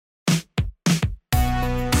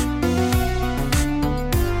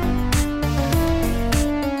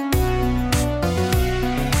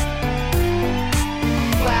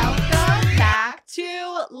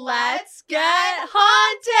Get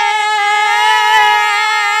Haunted!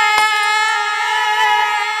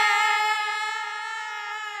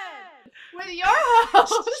 With your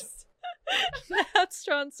host. Matt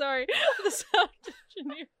Strawn, sorry. The sound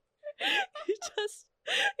engineer. He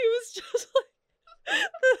was just like,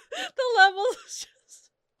 the level was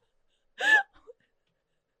just.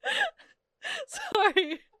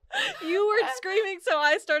 Sorry. You were screaming, so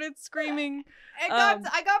I started screaming. I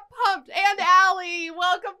got pumped. And Allie,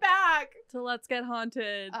 welcome back to Let's Get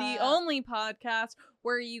Haunted, the only podcast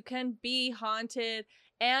where you can be haunted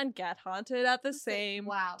and get haunted at the same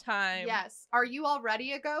time. Yes. Are you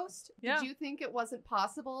already a ghost? Yeah. Did you think it wasn't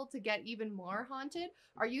possible to get even more haunted?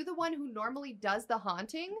 Are you the one who normally does the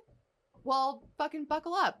haunting? Well, fucking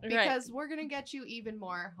buckle up, because we're going to get you even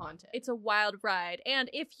more haunted. It's a wild ride. And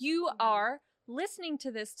if you are listening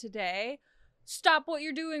to this today, stop what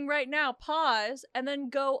you're doing right now, pause, and then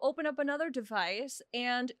go open up another device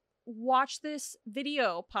and watch this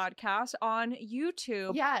video podcast on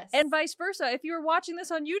YouTube. Yes. And vice versa. If you're watching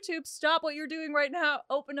this on YouTube, stop what you're doing right now,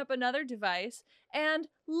 open up another device, and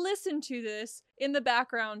listen to this in the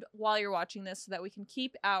background while you're watching this so that we can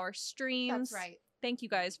keep our streams. That's right. Thank you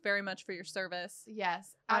guys very much for your service.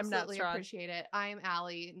 Yes, absolutely appreciate it. I am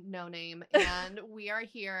Allie, no name, and we are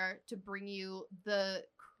here to bring you the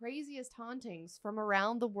craziest hauntings from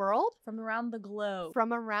around the world. From around the globe.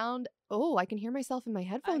 From around... Oh, I can hear myself in my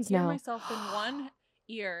headphones now. I hear myself in one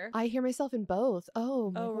ear. I hear myself in both.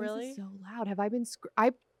 Oh, my voice is so loud. Have I been...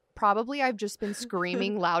 I've just been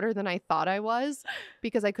screaming louder than I thought I was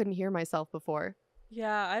because I couldn't hear myself before.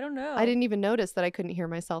 Yeah, I don't know. I didn't even notice that I couldn't hear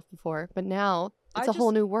myself before, but now it's a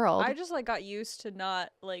whole new world. I just got used to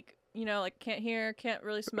not can't hear, can't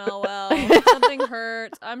really smell well. Something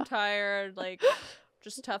hurts. I'm tired.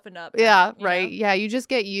 Just toughen up. Yeah, right. Know? Yeah, you just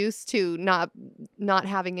get used to not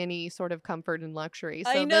having any sort of comfort and luxury.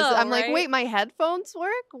 So I know, I'm like, wait, my headphones work?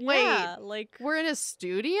 Yeah, wait, we're in a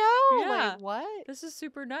studio? Yeah. What? This is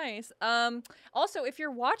super nice. Also, if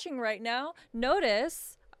you're watching right now,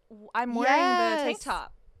 notice I'm wearing the tank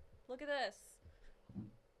top. Look at this.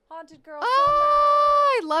 Haunted Girl Summer.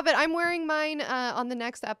 I love it. I'm wearing mine on the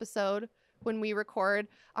next episode when we record.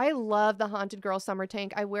 I love the Haunted Girl Summer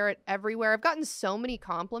tank. I wear it everywhere. I've gotten so many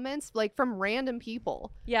compliments from random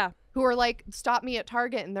people. Yeah. Who are stop me at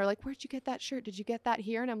Target and they're like, where'd you get that shirt? Did you get that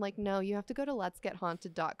here? And I'm like, no, you have to go to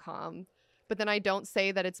letsgethaunted.com. But then I don't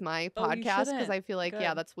say that it's my podcast because I feel like,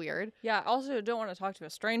 yeah, that's weird. Yeah. Also, don't want to talk to a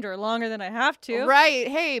stranger longer than I have to. Right.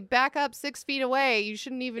 Hey, back up 6 feet away. You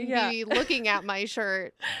shouldn't even be looking at my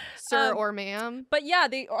shirt, sir or ma'am. But yeah,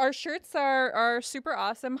 our shirts are super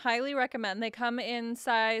awesome. Highly recommend. They come in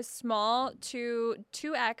size small to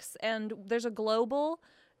 2X, and there's a global.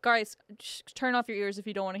 Guys, turn off your ears if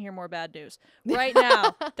you don't want to hear more bad news. Right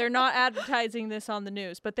now, they're not advertising this on the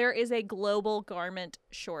news, but there is a global garment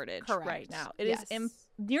shortage right now. It is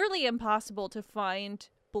nearly impossible to find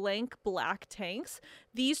blank black tanks.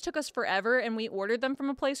 These took us forever, and we ordered them from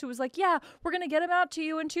a place who was like, yeah, we're going to get them out to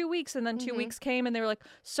you in 2 weeks. And then 2 weeks came, and they were like,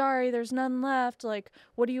 sorry, there's none left.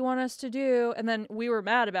 What do you want us to do? And then we were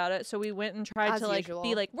mad about it, so we went and tried to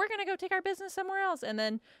be like, we're going to go take our business somewhere else. And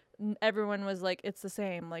then everyone was like, it's the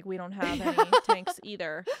same. We don't have any tanks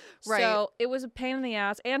either. Right. So it was a pain in the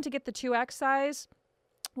ass. And to get the 2X size,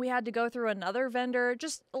 we had to go through another vendor.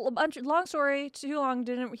 Just a bunch. Long story, too long.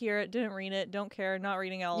 Didn't hear it. Didn't read it. Don't care. Not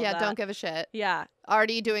reading all of that. Yeah, don't give a shit. Yeah.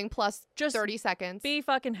 Already doing plus just 30 seconds. Be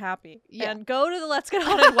fucking happy. Yeah. And go to the Let's Get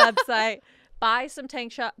Haunted website. Buy some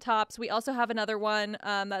tank tops. We also have another one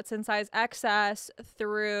that's in size XS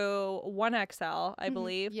through 1XL, I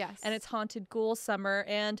believe. Yes. And it's Haunted Ghoul Summer.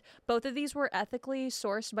 And both of these were ethically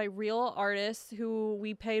sourced by real artists who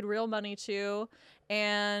we paid real money to.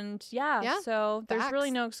 And so there's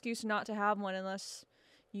really no excuse not to have one unless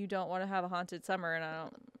you don't want to have a haunted summer, and I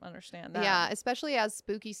don't understand that. Yeah, especially as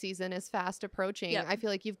spooky season is fast approaching. I feel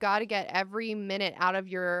like you've got to get every minute out of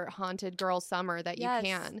your haunted girl summer that you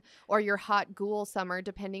can, or your hot ghoul summer,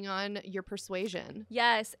 depending on your persuasion.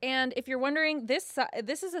 Yes, and if you're wondering, this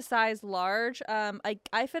is a size large.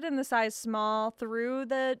 I fit in the size small through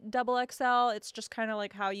the XXL. It's just kind of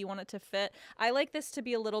like how you want it to fit. I like this to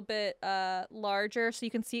be a little bit larger, so you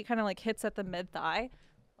can see it kind of hits at the mid-thigh,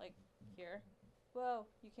 like here. Whoa,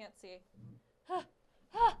 you can't see.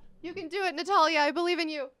 You can do it, Natalia. I believe in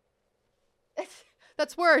you.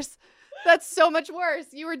 That's worse. That's so much worse.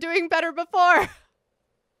 You were doing better before.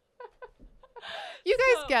 You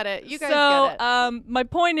guys get it. You guys get it. My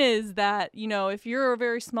point is that, if you're a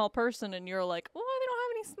very small person and you're like, oh, they don't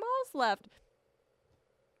have any smalls left.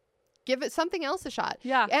 give it something else a shot.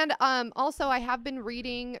 Yeah. And also I have been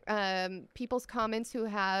reading people's comments who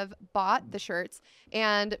have bought the shirts,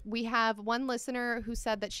 and we have one listener who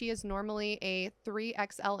said that she is normally a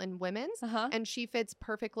 3XL in women's, and she fits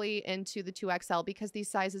perfectly into the 2XL because these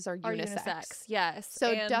sizes are unisex. Yes.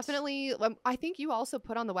 So and definitely, I think you also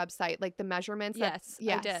put on the website like the measurements. Yes,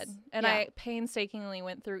 I did. And I painstakingly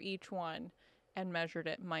went through each one and measured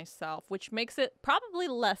it myself, which makes it probably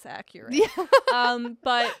less accurate. Yeah.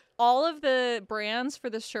 But all of the brands for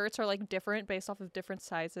the shirts are like different based off of different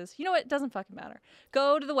sizes. You know what? It doesn't fucking matter.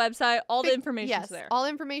 Go to the website. All the information's there. All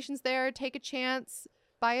information's there. Take a chance.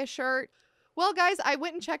 Buy a shirt. Well, guys, I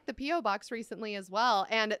went and checked the P.O. box recently as well,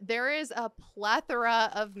 and there is a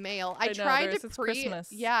plethora of mail. I tried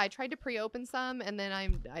to pre-open some, and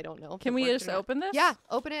then I don't know. Can we just open this? Yeah,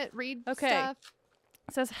 open it, read stuff.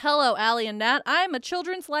 It says, "Hello, Allie and Nat. I'm a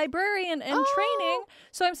children's librarian in training,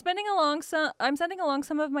 so I'm sending along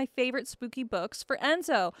some of my favorite spooky books for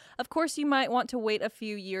Enzo. Of course, you might want to wait a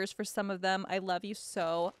few years for some of them. I love you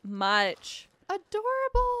so much."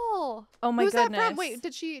 Adorable. Oh my goodness. Who's that from? Wait,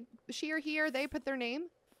 did she or he or they put their name?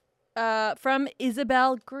 From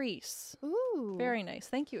Isabel Grease. Ooh. Very nice.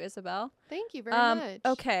 Thank you, Isabel. Thank you very much.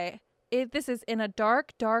 Okay. This is In a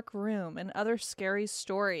Dark, Dark Room and Other Scary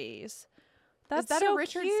Stories. That's Is that so a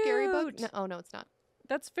Richard cute. Scary book? No, oh, no, it's not.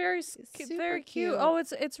 That's very super cute. Oh,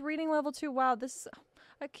 it's reading level 2. Wow,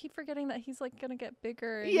 I keep forgetting that he's like gonna get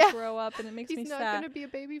bigger and grow up, and it makes me sad. He's not gonna be a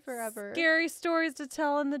baby forever. Scary stories to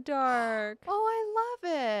tell in the dark. Oh, I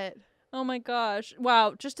love it. Oh my gosh!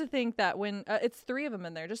 Wow, just to think that when it's 3 of them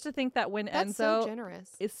in there, just to think that when That's Enzo so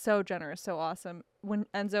generous. is so generous, so awesome. When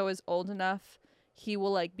Enzo is old enough, he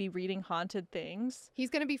will like be reading haunted things.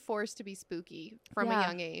 He's gonna be forced to be spooky from a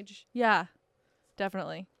young age. Yeah,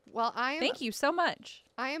 definitely. Well, thank you so much.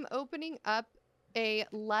 I am opening up a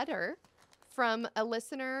letter from a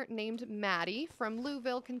listener named Maddie from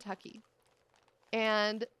Louisville, Kentucky.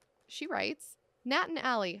 And she writes, "Nat and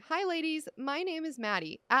Allie, hi ladies, my name is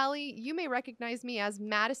Maddie. Allie, you may recognize me as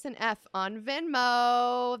Madison F on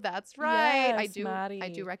Venmo." That's right. Yes, Maddie. I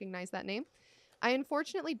do recognize that name. "I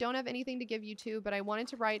unfortunately don't have anything to give you two, but I wanted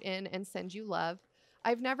to write in and send you love.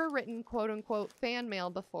 I've never written quote unquote fan mail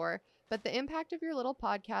before, but the impact your little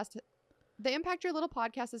podcast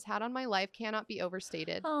has had on my life cannot be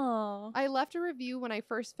overstated. Oh. I left a review when I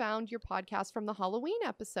first found your podcast from the Halloween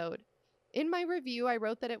episode. In my review, I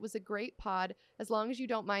wrote that it was a great pod as long as you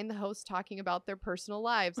don't mind the host talking about their personal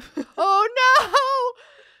lives." Oh no!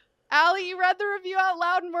 Allie, you read the review out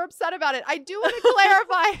loud and we're upset about it. I do want to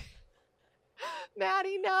clarify.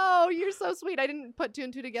 Maddie, no, you're so sweet. I didn't put 2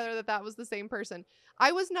 and 2 together that was the same person.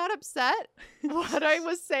 I was not upset. What I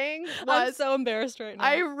was saying was, I'm so embarrassed right now.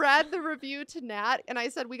 I read the review to Nat and I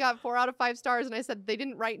said we got 4 out of 5 stars, and I said they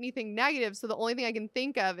didn't write anything negative, so the only thing I can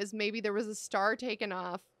think of is maybe there was a star taken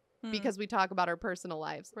off because we talk about our personal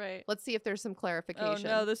lives. Right. Let's see if there's some clarification.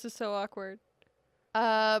 Oh no, this is so awkward.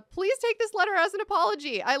 Please take this letter as an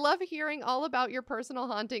apology. I love hearing all about your personal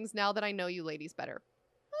hauntings now that I know you ladies better.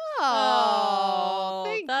 Oh,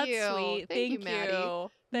 thank that's you. Sweet. Thank you, Maddie.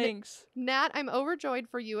 Thanks. Nat, I'm overjoyed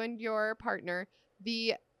for you and your partner.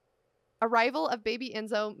 The arrival of baby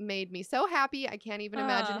Enzo made me so happy. I can't even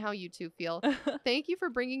imagine how you two feel. Thank you for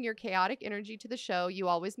bringing your chaotic energy to the show. You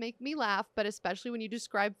always make me laugh, but especially when you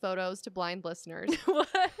describe photos to blind listeners.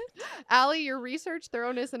 What? Allie, your research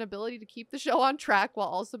thoroughness and ability to keep the show on track while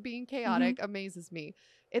also being chaotic amazes me.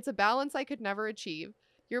 It's a balance I could never achieve.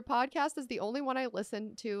 Your podcast is the only one I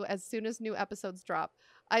listen to as soon as new episodes drop.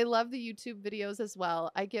 I love the YouTube videos as well.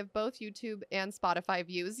 I give both YouTube and Spotify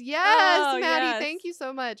views. Yes, Maddie, yes. Thank you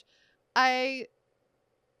so much. Keep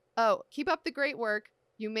up the great work.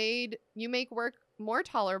 You make work more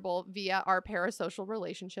tolerable via our parasocial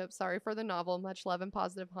relationship. Sorry for the novel. Much love and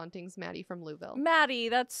positive hauntings, Maddie from Louisville. Maddie,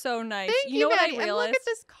 that's so nice. Thank you, know Maddie. what I realized? And look at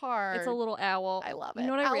this card. It's a little owl. I love it. You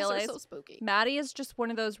know what I realized? Owls are so spooky. Maddie is just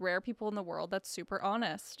one of those rare people in the world that's super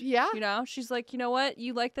honest. Yeah. You know, she's like, you know what?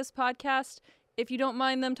 You like this podcast if you don't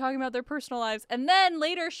mind them talking about their personal lives. And then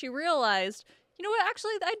later she realized, you know what?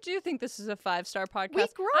 Actually, I do think this is a 5-star podcast. We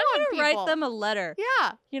grow I'm on gonna people. write them a letter.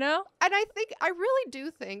 Yeah. You know? And I really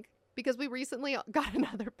do think, because we recently got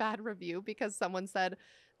another bad review because someone said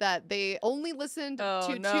that they only listened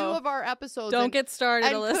to 2 of our episodes. Don't get started,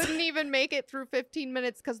 and Alyssa. couldn't even make it through 15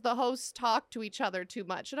 minutes because the hosts talked to each other too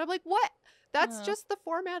much. And I'm like, what? That's just the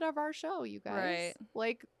format of our show, you guys. Right.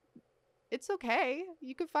 Like, it's okay.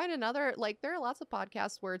 You can find another, like, there are lots of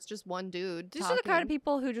podcasts where it's just one dude These talking. are the kind of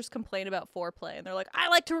people who just complain about foreplay and they're like, I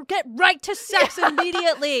like to get right to sex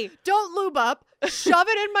immediately. Don't lube up. Shove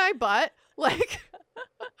it in my butt. Like,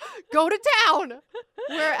 go to town.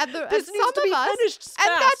 Where at the This at needs some to be of us, finished and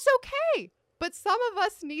fast. that's okay. But some of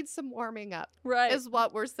us need some warming up. Right. Is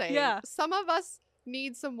what we're saying. Yeah. Some of us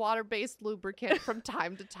need some water-based lubricant from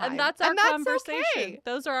time to time. And that's our conversation. Okay.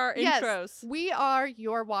 Those are our Yes, intros. we are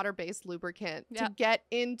your water-based lubricant Yeah. to get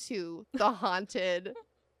into the haunted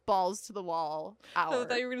balls to the wall hour. So I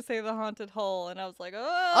thought you were going to say the haunted hole, and I was like,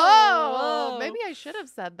 Oh, maybe I should have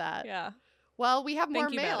said that. Yeah. Well, we have more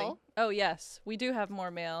Thank you, Maddie. mail. Oh, yes. We do have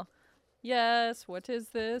more mail. Yes. What is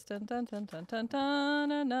this? Dun, dun, dun, dun, dun, dun,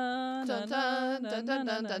 dun, dun, Dun, dun, dun, dun, dun,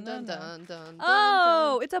 dun, dun, dun, dun, dun,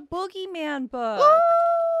 Oh, it's a boogeyman book.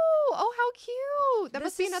 Ooh, oh, how cute. That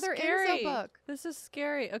must be This is another scary. Enzo book. This is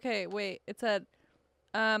scary. Okay, wait. It said,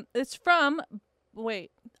 it's from,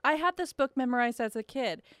 wait. I had this book memorized as a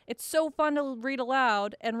kid. It's so fun to read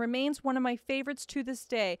aloud and remains one of my favorites to this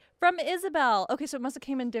day. From Isabel. Okay, so it must have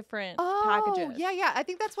came in different packages. Yeah. I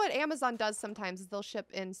think that's what Amazon does sometimes is they'll ship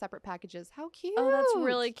in separate packages. How cute. Oh, that's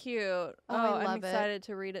really cute. I I'm love it. excited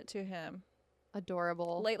to read it to him.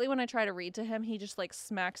 adorable. Lately, when I try to read to him, he just like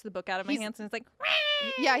smacks the book out of my He's- hands and he's like,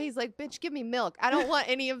 Yeah, he's like, bitch, give me milk. I don't want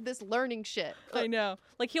any of this learning shit. I know.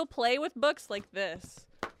 Like he'll play with books like this.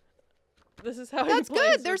 This is how That's he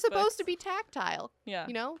plays good. They're with supposed books. to be tactile. Yeah.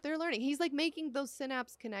 You know, they're learning. He's like making those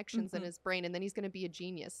synapse connections in Mhm. his brain, and then he's going to be a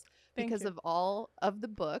genius Thank because you. of all of the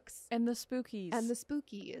books And the spookies. and the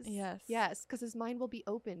spookies. Yes. Yes, because his mind will be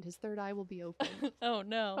opened. His third eye will be open. Oh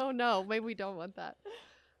no. Oh no, maybe we don't want that.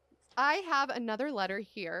 I have another letter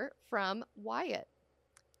here from Wyatt.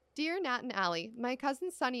 Dear Nat and Allie, my cousin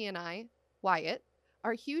Sunny and I, Wyatt,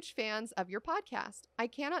 are huge fans of your podcast. I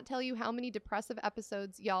cannot tell you how many depressive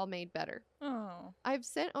episodes y'all made better. Oh. I've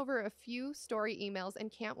sent over a few story emails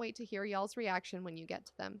and can't wait to hear y'all's reaction when you get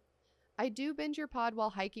to them. I do binge your pod while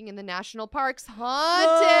hiking in the national parks.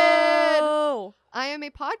 Haunted! Whoa. I am a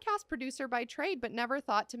podcast producer by trade, but never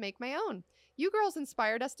thought to make my own. You girls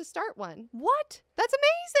inspired us to start one. What? That's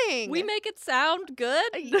amazing. We make it sound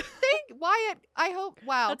good? Thank Wyatt. I hope.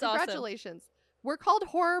 Wow. That's awesome. Congratulations. We're called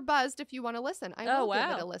Horror Buzzed if you want to listen. I Oh, will give it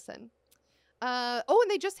wow. a listen. And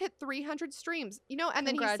they just hit 300 streams. You know, and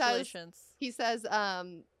then Congratulations. he says,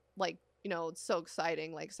 like, you know, it's so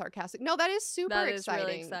exciting, like sarcastic. No, that is super That is really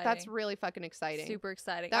exciting. That's exciting. really fucking exciting. Super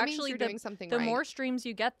exciting. That Actually, means you're the, doing something the right. more streams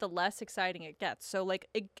you get, the less exciting it gets. So, like,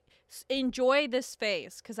 enjoy this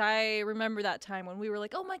phase. Because I remember that time when we were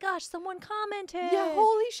like, oh my gosh, someone commented. Yeah,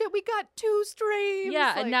 holy shit, we got 2 streams. Yeah,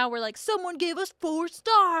 like, and now we're like, someone gave us 4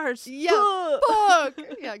 stars. Yeah, Fuck. fuck.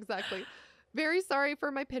 Yeah, exactly. Very sorry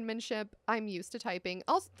for my penmanship. I'm used to typing.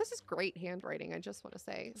 Also, this is great handwriting, I just want to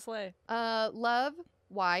say. Slay. Love,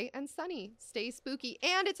 Y, and Sunny. Stay spooky.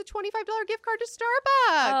 And it's a $25 gift card to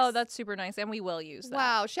Starbucks. Oh, that's super nice. And we will use that.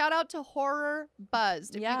 Wow. Shout out to Horror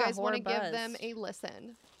Buzzed if Yeah, you guys want to Horror give them Buzzed. a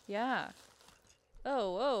listen. Yeah.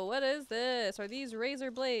 Oh, what is this? Are these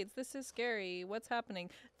razor blades? This is scary. What's happening?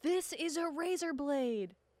 This is a razor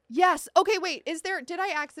blade. Yes. Okay, wait. Did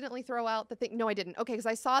I accidentally throw out the thing? No, I didn't. Okay, because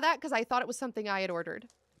I saw that because I thought it was something I had ordered.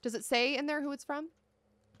 Does it say in there who it's from?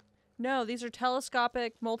 No, these are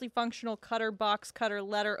telescopic, multifunctional cutter, box cutter,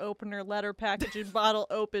 letter opener, letter package, and bottle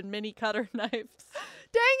open mini cutter knives.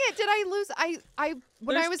 Dang it. Did I lose?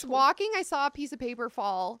 When I There's was walking, I saw a piece of paper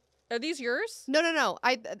fall. Are these yours? No.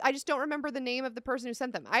 I just don't remember the name of the person who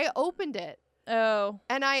sent them. I opened it Oh.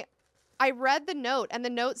 and I read the note, and the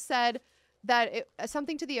note said that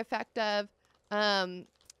something to the effect of,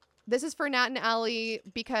 this is for Nat and Allie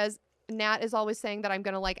because Nat is always saying that I'm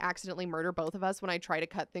gonna like accidentally murder both of us when I try to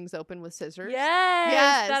cut things open with scissors.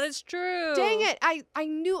 Yes, that Yes. is true. Dang it! I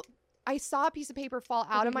knew. I saw a piece of paper fall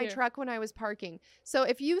out Over of my here. truck when I was parking. So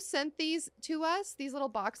if you sent these to us, these little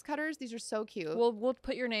box cutters, these are so cute. We'll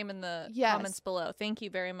put your name in the Yes. comments below. Thank you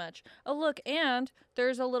very much. Oh, look, and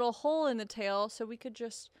there's a little hole in the tail, so we could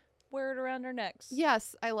just wear it around our necks.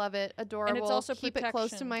 Yes, I love it. Adorable. also Keep it close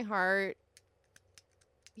to protection. my heart.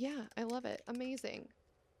 Yeah, I love it. Amazing.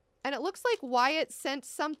 And it looks like Wyatt sent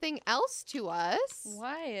something else to us.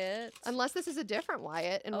 Wyatt. Unless this is a different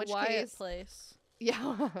Wyatt, in a which Wyatt case. place.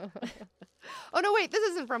 Yeah. Oh, no, wait. This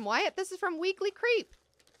isn't from Wyatt. This is from Weekly Creep.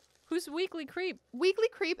 Who's Weekly Creep? Weekly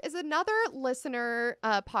Creep is another listener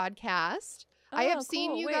podcast. I have Oh,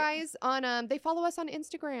 seen cool. you Wait. guys on, they follow us on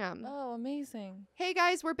Instagram. Oh, amazing. Hey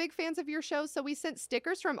guys, we're big fans of your show, so we sent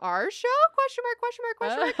stickers from our show? Question mark, question mark,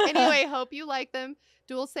 question Oh. mark. Anyway, hope you like them.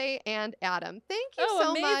 Dulce and Adam. Thank you Oh,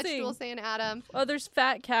 so much, amazing. Dulce and Adam. Oh, there's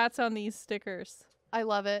fat cats on these stickers. I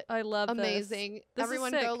love it. I love this. Amazing. This is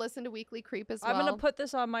Everyone sick. go listen to Weekly Creep as well. I'm gonna put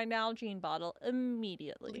this on my Nalgene bottle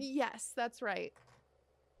immediately. Yes, that's right.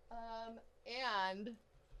 And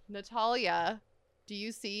Natalia, do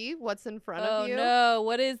you see what's in front Oh of you? no,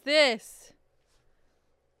 what is this?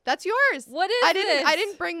 That's yours. What is I this?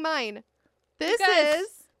 didn't bring mine. You This guys, is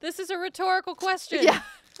This is a rhetorical question. yeah.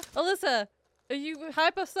 Alyssa, you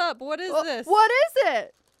hype us up. What is this? What is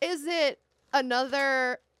it? Is it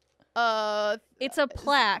another It's a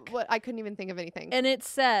plaque. What I couldn't even think of anything. And it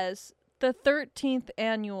says the 13th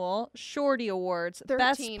annual Shorty Awards,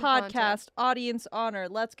 Best 13 Podcast haunted. Audience Honor,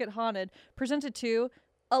 Let's Get Haunted, presented to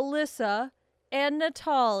Alyssa and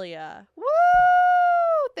Natalia. Woo!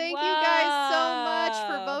 Thank you guys so much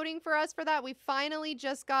for Wow. voting for us for that. We finally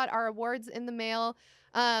just got our awards in the mail.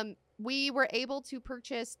 We were able to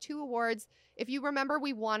purchase 2 awards. If you remember,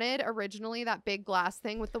 we wanted originally that big glass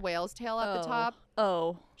thing with the whale's tail at the top.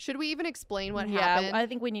 Oh. Should we even explain what Yeah, happened? I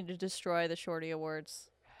think we need to destroy the Shorty Awards.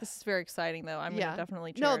 This is very exciting, though. I'm Yeah. going to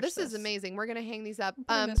definitely No, cherish this is amazing. We're going to hang these up. I'm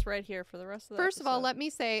putting this right here for the rest of the First of all, episode. let me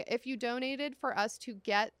say, if you donated for us to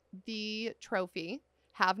get the trophy,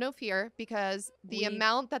 have no fear, because the We-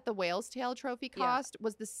 amount that the whale's tail trophy Yeah. cost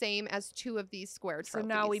was the same as 2 of these square So trophies.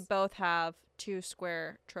 now we both have 2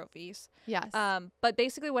 square trophies. Yes. But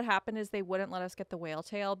basically what happened is they wouldn't let us get the whale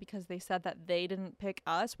tail because they said that they didn't pick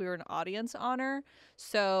us. We were an audience honor.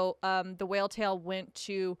 So the whale tail went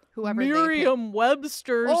to Whoever they picked.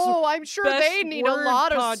 Merriam-Webster's. Oh, I'm sure Best they need a Word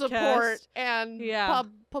lot of podcast. support and Yeah.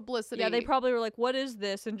 publicity. Yeah, they probably were like, what is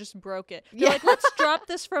this? And just broke it. They're Yeah. like, let's drop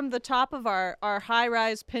this from the top of our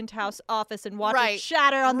high-rise penthouse office and watch Right. it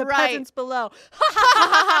shatter on the Right. peasants below.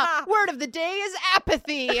 Word of the day is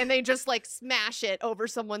apathy, and they just like smash it over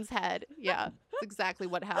someone's head. Yeah, that's exactly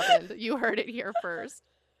what happened. You heard it here first.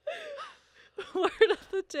 Word of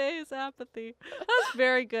the day is apathy. That's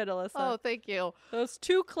very good, Alyssa. Oh, thank you. That was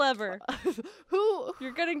too clever. Who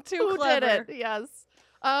You're getting too who clever. did it? Yes.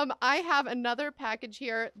 I have another package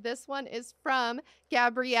here. This one is from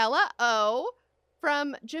Gabriella O.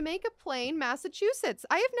 from Jamaica Plain, Massachusetts.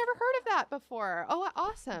 I have never heard of that before. Oh,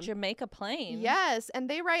 awesome. Jamaica Plain. Yes, and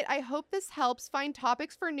they write, I hope this helps find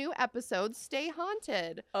topics for new episodes. Stay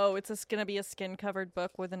haunted. Oh, it's gonna be a skin-covered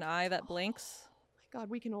book with an eye that blinks. God,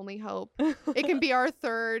 we can only hope. It can be our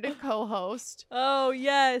 3rd co-host. Oh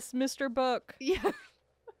yes, Mr. Book. Yeah.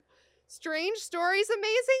 Strange stories,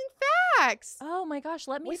 amazing facts. Oh my gosh,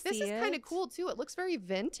 let me Wait, see this is kind of it. cool too. It looks very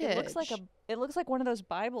vintage. It looks like one of those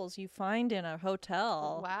Bibles you find in a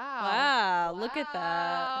hotel. Wow. Wow, look at that.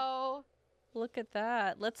 Wow. Look at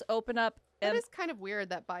that. Let's open up That is kind of weird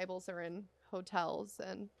that Bibles are in hotels.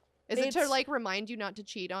 And is it to It's- like remind you not to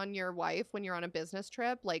cheat on your wife when you're on a business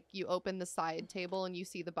trip? Like you open the side table and you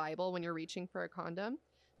see the Bible when you're reaching for a condom?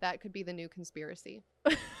 That could be the new conspiracy.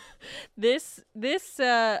 this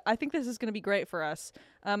I think this is going to be great for us.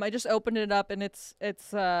 I just opened it up and it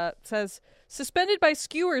says suspended by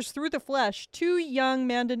skewers through the flesh, 2 young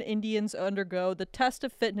Mandan Indians undergo the test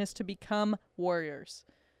of fitness to become warriors.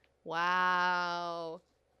 Wow.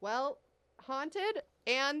 Well, haunted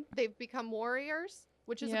and they've become warriors,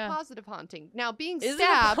 which is Yeah. a positive haunting. Now being Is it a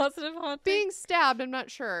stabbed, positive haunting? being stabbed, I'm not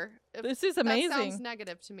sure. If This is that sounds amazing.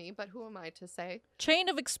 negative to me, but who am I to say? Chain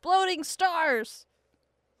of exploding stars.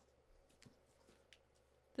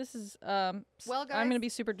 This is Well, I'm guys- gonna be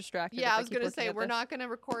super distracted. Yeah, if I was keep gonna looking say at we're this. not gonna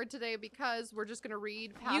record today because we're just gonna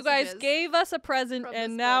read passages. You guys gave us a present from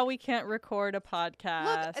and this now book. we can't record a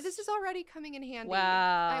podcast. Look, this is already coming in handy.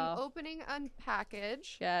 Wow. I'm opening a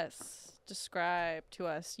package. Yes. Describe to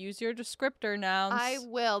us. Use your descriptor nouns. I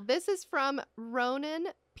will. This is from Ronan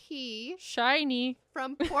P. Shiny.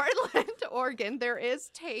 from Portland, Oregon. There is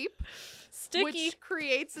tape, Sticky. which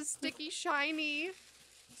creates a sticky, shiny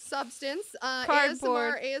substance.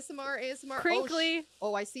 Cardboard. ASMR. Crinkly.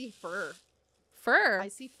 Oh, I see fur. Fur. I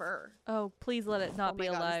see fur. Oh, please let it not oh be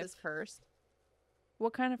my God, alive. is this cursed?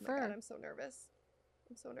 What kind of Oh my God, fur? I'm so nervous.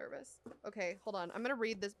 I'm so nervous. Okay, hold on. I'm going to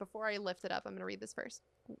read this before I lift it up. I'm going to read this first.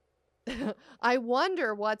 I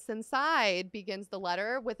wonder what's inside, begins the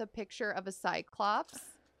letter with a picture of a cyclops.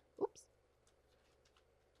 Oops.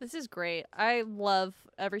 This is great. I love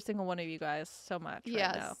every single one of you guys so much right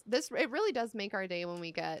Yes. now. It really does make our day when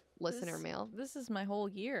we get listener This- mail. This is my whole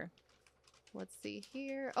year. Let's see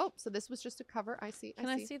here. Oh, so this was just a cover. I see. Can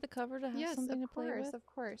I see the cover to have Yes, something of to play course, with? of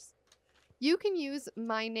course. You can use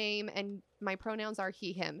my name and my pronouns are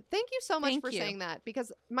he, him. Thank you so much Thank for you. saying that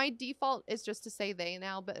because my default is just to say they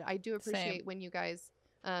now, but I do appreciate Same. when you guys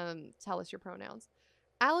tell us your pronouns.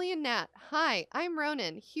 Allie and Nat, hi, I'm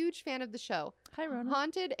Ronan, huge fan of the show. Hi, Rona.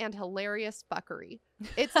 Haunted and hilarious fuckery.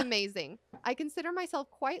 It's amazing. I consider myself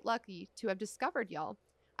quite lucky to have discovered y'all.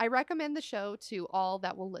 I recommend the show to all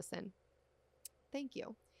that will listen. Thank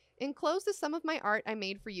you. Enclosed is some of my art I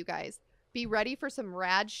made for you guys. Be ready for some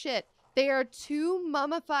rad shit. They are 2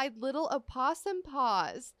 mummified little opossum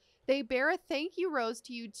paws. They bear a thank you rose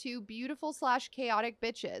to you 2 beautiful / chaotic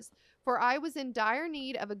bitches. For I was in dire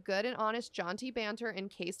need of a good and honest jaunty banter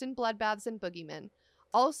encased in bloodbaths and boogeymen.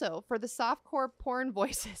 Also, for the softcore porn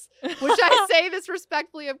voices, which I say this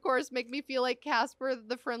respectfully, of course, make me feel like Casper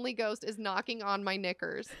the Friendly Ghost is knocking on my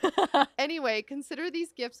knickers. Anyway, consider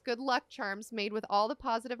these gifts good luck charms made with all the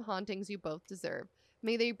positive hauntings you both deserve.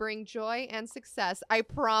 May they bring joy and success. I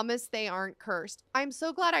promise they aren't cursed. I'm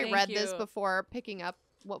so glad I Thank read this you. before picking up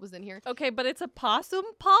what was in here. Okay, but it's a possum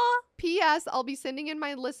paw? P.S. I'll be sending in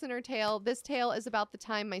my listener tale. This tale is about the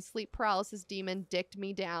time my sleep paralysis demon dicked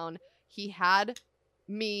me down. He had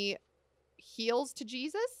me heels to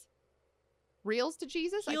Jesus? Reels to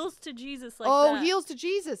Jesus? Heels to Jesus like that. Heels to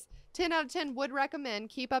Jesus. 10 out of 10 would recommend.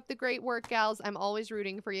 Keep up the great work, gals. I'm always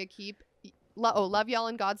rooting for you. Love y'all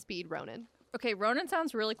and Godspeed, Ronan. Okay, Ronan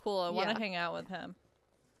sounds really cool. I want Yeah. to hang out with him.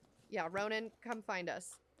 Yeah, Ronan, come find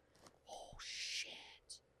us. Oh, shit.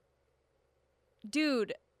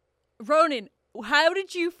 Dude, Ronan, how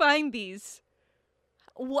did you find these?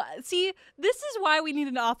 What? See, this is why we need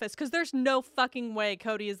an office, because there's no fucking way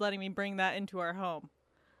Cody is letting me bring that into our home.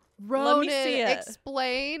 Ronan, me see it.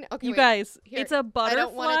 explain. Okay, You wait. guys, Here, it's a butterfly. I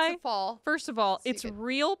don't want it to fall. First of all, So you it's could-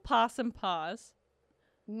 real possum paws.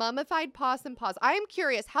 Mummified possum paws. I am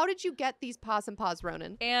curious. How did you get these possum paws,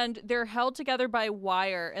 Ronan? And they're held together by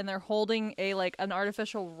wire, and they're holding an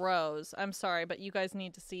artificial rose. I'm sorry, but you guys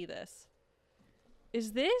need to see this.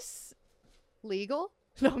 Is this Legal?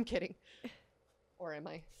 No, I'm kidding. Or am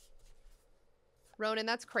I? Ronan,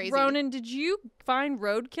 that's crazy. Ronan? Did you find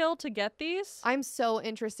roadkill to get these? I'm so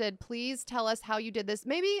interested. Please tell us how you did this.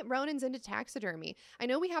 Maybe Ronan's into taxidermy. I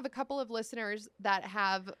know we have a couple of listeners that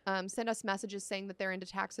have sent us messages saying that they're into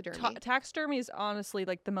taxidermy. Taxidermy is honestly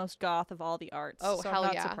like the most goth of all the arts. Oh, so hell I'm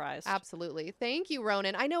not yeah. surprised. Absolutely. Thank you,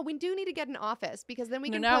 Ronan. I know we do need to get an office because then we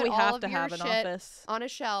No, can now put we all have of to your have an shit office. on a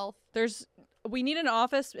shelf. We need an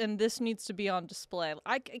office, and this needs to be on display.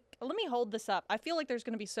 Let me hold this up. I feel like there's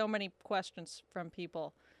going to be so many questions from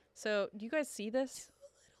people. So, do you guys see this?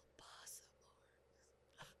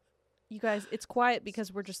 You guys, it's quiet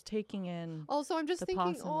because we're just taking in. Also, I'm just The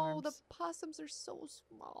thinking, possum the worms. possums are so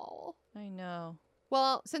small. I know.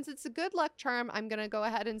 Well, since it's a good luck charm, I'm going to go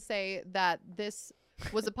ahead and say that this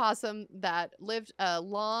was a possum that lived a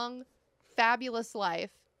long, fabulous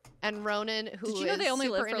life. And Ronan, who Did you know is they only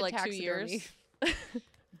super live for into like 2 taxidermy, years?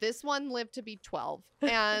 This one lived to be 12.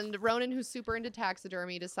 And Ronan, who's super into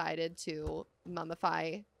taxidermy, decided to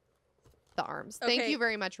mummify the arms. Thank Okay. you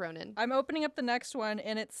very much, Ronan. I'm opening up the next one,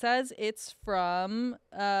 and it says it's from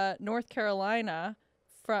North Carolina.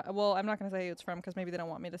 Well, I'm not going to say who it's from because maybe they don't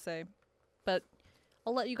want me to say. But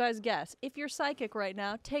I'll let you guys guess. If you're psychic right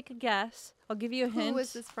now, take a guess. I'll give you a hint. Who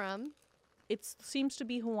is this from? It seems to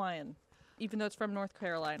be Hawaiian, even though it's from North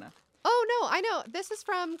Carolina. Oh, no, I know. This is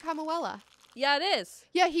from Kamuela. Yeah, it is.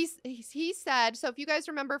 Yeah, he said, so if you guys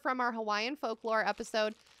remember from our Hawaiian folklore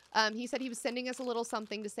episode, he said he was sending us a little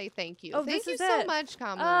something to say thank you. Oh, Thank this you is so it. much,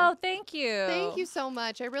 Kamu. Oh, thank you. Thank you so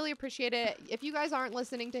much. I really appreciate it. If you guys aren't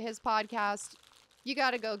listening to his podcast, you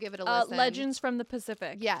got to go give it a listen. Legends from the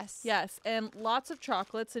Pacific. Yes. Yes, and lots of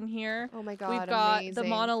chocolates in here. Oh my God, We've got amazing. the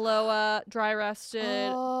Mauna Loa dry rested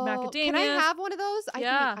macadamia. Can I have one of those?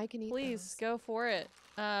 Yeah, I can eat please those. go for it.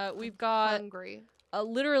 We've got Hungry.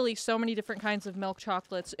 literally so many different kinds of milk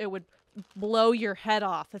chocolates. It would blow your head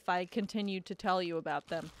off if I continued to tell you about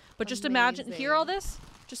them. But just imagine, hear all this?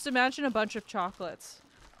 Just imagine a bunch of chocolates.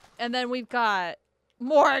 And then we've got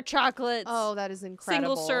more chocolates. Oh, that is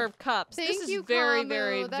incredible. Single serve cups. Thank this is you, very, Kamu.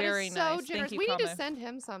 very, That very is so nice. generous. Thank you, We need to Kamu. send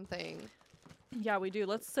him something. Yeah, we do.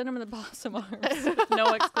 Let's send him the possum arms. No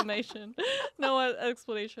exclamation. No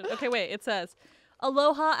explanation. Okay, wait. It says,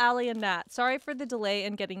 Aloha, Ali, and Nat. Sorry for the delay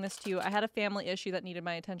in getting this to you. I had a family issue that needed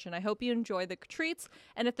my attention. I hope you enjoy the treats,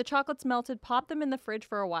 and if the chocolate's melted, pop them in the fridge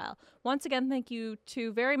for a while. Once again, thank you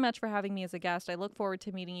two very much for having me as a guest. I look forward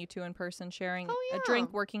to meeting you two in person, sharing Oh, a yeah.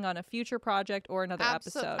 drink, working on a future project or another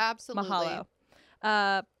episode. Absolutely.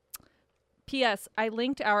 Mahalo. P.S. I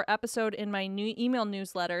linked our episode in my new email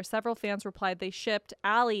newsletter. Several fans replied they shipped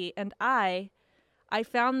Ali and I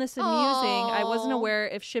found this amusing. I wasn't Aw. aware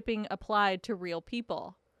if shipping applied to real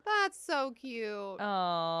people. That's so cute.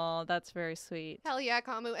 Oh, that's very sweet. Hell yeah,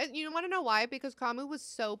 Kamu. And you want to know why? Because Kamu was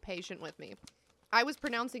so patient with me. I was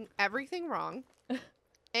pronouncing everything wrong,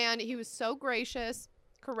 and he was so gracious,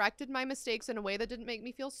 corrected my mistakes in a way that didn't make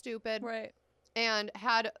me feel stupid, Right. and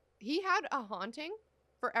he had a haunting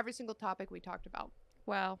for every single topic we talked about.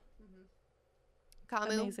 Wow.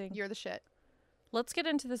 Kamu, Amazing. you're the shit. Let's get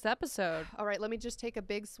into this episode. All right, let me just take a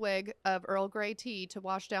big swig of Earl Grey tea to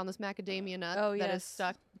wash down this macadamia nut Oh, that is yes.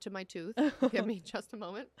 stuck to my tooth. Give me just a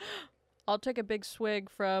moment. I'll take a big swig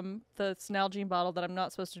from the Nalgene bottle that I'm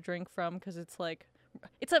not supposed to drink from because it's like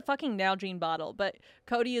It's a fucking Nalgene bottle, but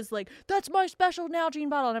Cody is like, that's my special Nalgene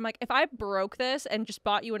bottle. And I'm like, if I broke this and just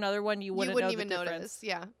bought you another one, you wouldn't know even the difference. notice.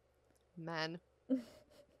 Yeah. Men.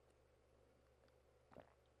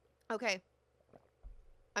 Okay.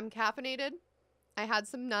 I'm caffeinated. I had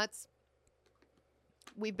some nuts.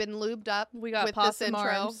 We've been lubed up We got with this possum intro.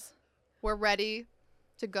 arms. We're ready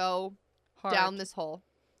to go Hard. down this hole.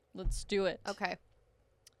 Let's do it. Okay.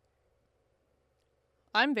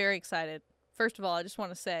 I'm very excited. First of all, I just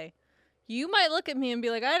want to say, you might look at me and be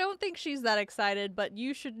like, I don't think she's that excited, but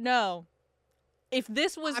you should know, if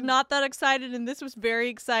this was not that excited and this was very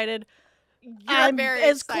excited, I'm very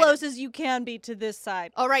as excited. close as you can be to this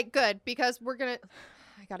side. All right, good. Because we're going to...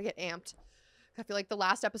 I got to get amped. I feel like the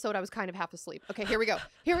last episode I was kind of half asleep. Okay, here we go.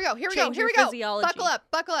 Here we go. Here we go. Change Here your we go. physiology. Buckle up.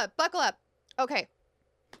 Buckle up. Buckle up. Okay.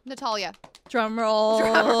 Natalia. Drum roll.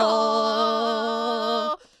 Drum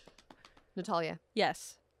roll. Natalia.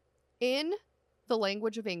 Yes. In the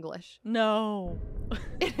language of English, No.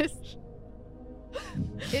 it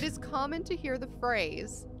is common to hear the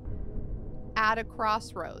phrase at a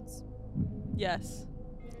crossroads. Yes.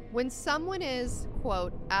 When someone is,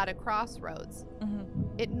 quote, at a crossroads,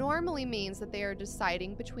 Mm-hmm. it normally means that they are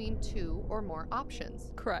deciding between two or more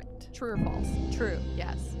options. Correct. True or false? True.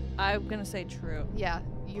 Yes. I'm going to say true. Yeah,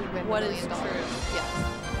 you win What $1 is million. true?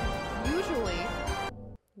 Yes. Usually,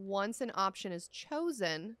 once an option is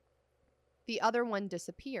chosen, the other one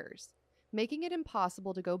disappears, making it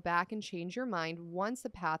impossible to go back and change your mind once a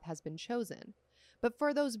path has been chosen. But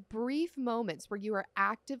for those brief moments where you are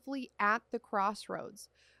actively at the crossroads,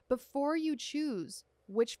 before you choose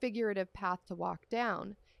which figurative path to walk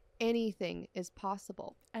down, anything is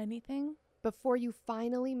possible. Anything? Before you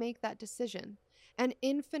finally make that decision, an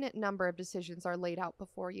infinite number of decisions are laid out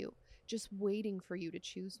before you, just waiting for you to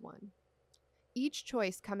choose one. Each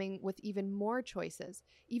choice coming with even more choices,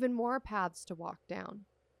 even more paths to walk down.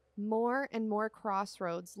 More and more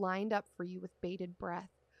crossroads lined up for you with bated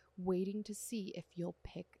breath, waiting to see if you'll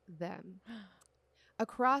pick them. A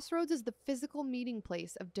crossroads is the physical meeting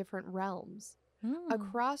place of different realms. A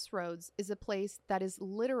crossroads is a place that is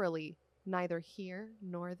literally neither here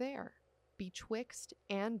nor there, betwixt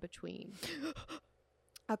and between.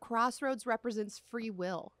 A crossroads represents free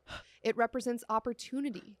will. It represents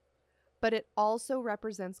opportunity, but it also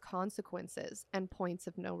represents consequences and points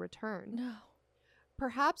of no return. No.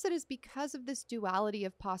 Perhaps it is because of this duality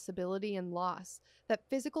of possibility and loss that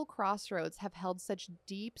physical crossroads have held such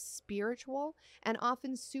deep spiritual and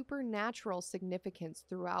often supernatural significance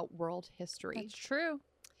throughout world history. That's true.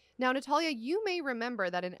 Now, Natalia, you may remember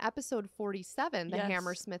that in episode 47, The Yes.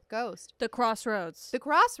 Hammersmith Ghost, The crossroads. the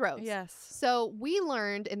crossroads. Yes. So we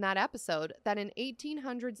learned in that episode that in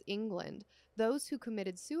 1800s England, those who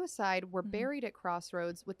committed suicide were Mhm. buried at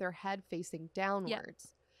crossroads with their head facing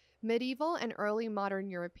downwards. Medieval and early modern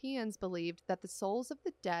Europeans believed that the souls of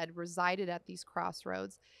the dead resided at these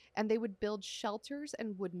crossroads, and they would build shelters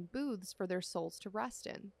and wooden booths for their souls to rest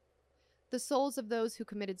in. The souls of those who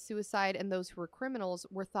committed suicide and those who were criminals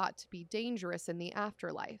were thought to be dangerous in the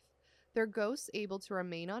afterlife, their ghosts able to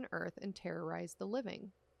remain on Earth and terrorize the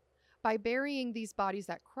living. By burying these bodies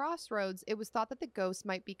at crossroads, it was thought that the ghosts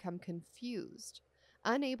might become confused,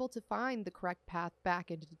 unable to find the correct path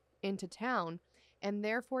back into town, and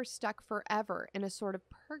therefore stuck forever in a sort of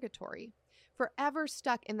purgatory, forever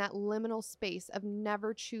stuck in that liminal space of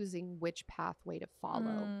never choosing which pathway to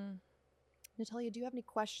follow. Natalia, do you have any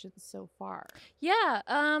questions so far? Yeah.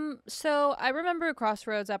 So I remember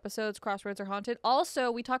Crossroads episodes. Crossroads are haunted.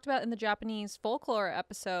 Also, we talked about in the Japanese folklore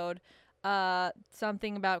episode,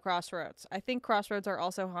 something about crossroads. I think crossroads are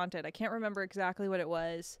also haunted. I can't remember exactly what it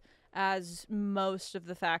was, as most of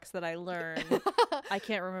the facts that I learned. I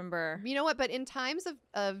can't remember. You know what? But in times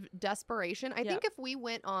of desperation, I Yeah. think if we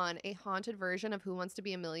went on a haunted version of Who Wants to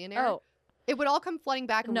Be a Millionaire, Oh, it would all come flooding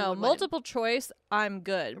back. And we no, would win. multiple choice, I'm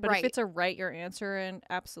good. But Right. if it's a write your answer in,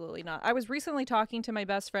 absolutely not. I was recently talking to my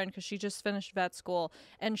best friend because she just finished vet school,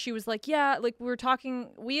 and she was like, yeah, like we were talking,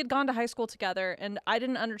 we had gone to high school together, and I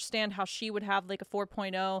didn't understand how she would have like a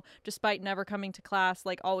 4.0 despite never coming to class,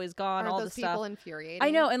 like always gone, Aren't all those the people stuff. infuriating? I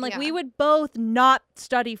know, and like Yeah. we would both not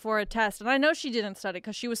study for a test, and I know she didn't study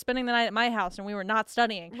because she was spending the night at my house and we were not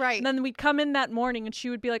studying. Right. And then we'd come in that morning and she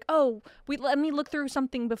would be like, "Oh, let me look through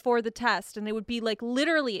something before the test," and it would be like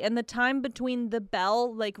literally in the time between the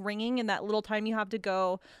bell like ringing and that little time you have to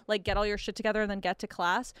go like get all your shit together and then get to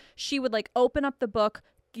class, she would like open up the book,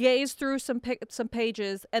 gaze through some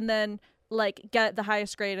pages, and then like get the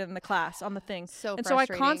highest grade in the class on the thing. So And so I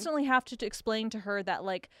frustrating. constantly have to explain to her that,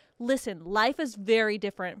 like, listen, life is very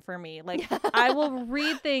different for me. Like, I will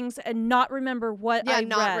read things and not remember what I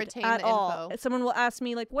not read retain at the all. info. Someone will ask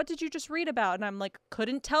me, like, what did you just read about? And I'm like,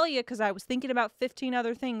 couldn't tell you because I was thinking about 15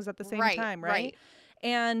 other things at the same time, right?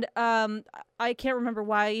 And I can't remember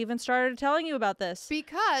why I even started telling you about this.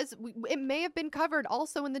 Because it may have been covered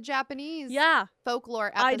also in the Japanese Yeah, folklore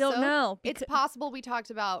episode. I don't know. It's possible we talked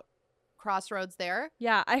about Crossroads there.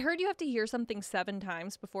 Yeah, I heard you have to hear something 7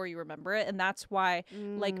 times before you remember it, and that's why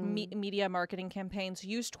like media marketing campaigns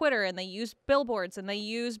use Twitter, and they use billboards, and they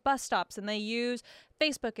use bus stops, and they use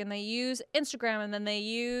Facebook, and they use Instagram, and then they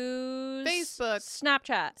use Facebook,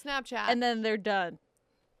 Snapchat, and then they're done.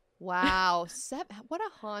 Wow. What a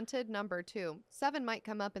haunted number too. 7 might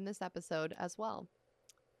come up in this episode as well.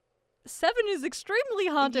 7 is extremely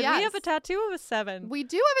haunted. Yes. We have a tattoo of a 7. We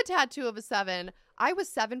do have a tattoo of a 7. I was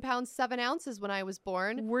 7 pounds 7 ounces when I was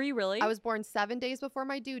born. Were you really? I was born 7 days before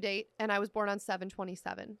my due date, and I was born on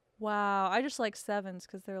 7/27. Wow, I just like 7s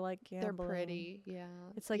because they're like gambling. They're pretty, yeah.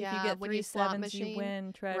 It's like yeah, if you get when 3 you slot 7s, machine. you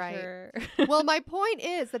win treasure. Right. Well, my point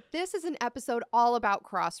is that this is an episode all about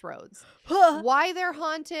Crossroads. Why they're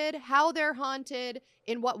haunted, how they're haunted,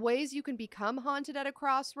 in what ways you can become haunted at a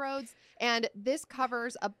crossroads. And this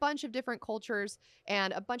covers a bunch of different cultures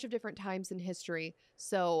and a bunch of different times in history.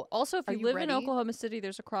 So Also, if Are you you live in ready? Oklahoma City,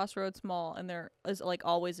 there's a Crossroads Mall, and there is like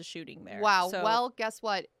always a shooting there. wow. So, Well, guess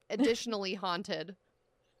what? Additionally haunted.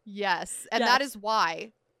 Yes. And that Yes. is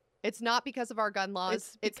why. It's not because of our gun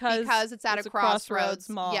laws. It's because it's at it's a a Crossroads crossroads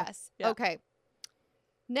mall. Yes. Yeah. Okay.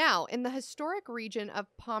 Now, in the historic region of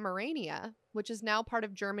Pomerania, which is now part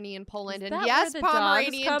of Germany and Poland, Is and that yes, where the dogs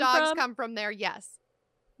Pomeranian come dogs from? come from there. Yes.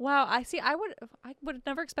 wow, I see. I would have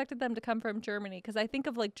never expected them to come from Germany because I think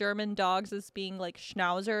of like German dogs as being like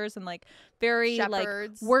schnauzers and like very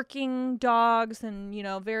Shepherds. like working dogs, and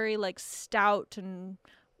very like stout and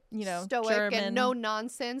Stoic German. and no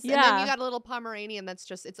nonsense. And then Yeah. you got a little Pomeranian that's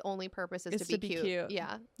just its only purpose is It's to be cute.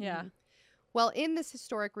 Yeah. Yeah. Mhm. Well, in this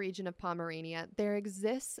historic region of Pomerania, there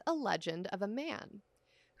exists a legend of a man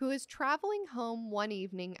who is traveling home one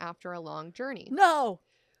evening after a long journey. No.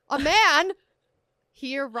 A man!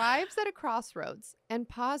 He arrives at a crossroads and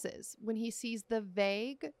pauses when he sees the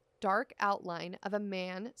vague, dark outline of a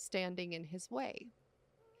man standing in his way.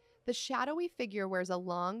 The shadowy figure wears a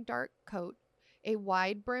long, dark coat, a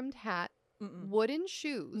wide-brimmed hat, Mm-mm. wooden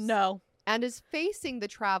shoes, No. and is facing the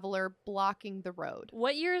traveler, blocking the road.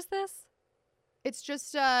 What year is this? It's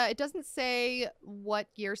just, it doesn't say what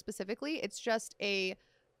year specifically. It's just a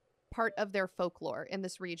part of their folklore in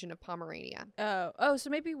this region of Pomerania. Oh, so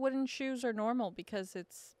maybe wooden shoes are normal because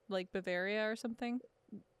it's like Bavaria or something.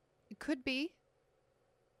 It could be.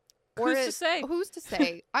 Who's to it- say? Who's to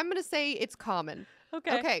say? I'm going to say it's common.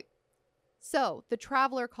 Okay. Okay. So the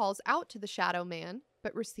traveler calls out to the shadow man,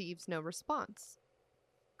 but receives no response.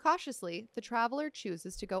 Cautiously, the traveler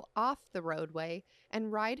chooses to go off the roadway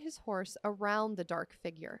and ride his horse around the dark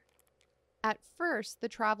figure. At first, the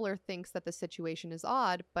traveler thinks that the situation is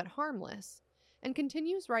odd but harmless and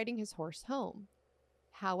continues riding his horse home.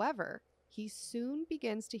 However, he soon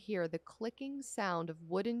begins to hear the clicking sound of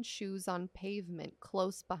wooden shoes on pavement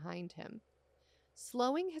close behind him.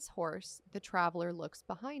 Slowing his horse, the traveler looks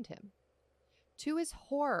behind him. To his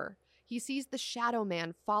horror, he sees the shadow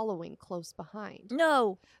man following close behind.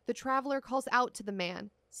 No. The traveler calls out to the man,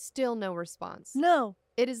 still no response. No.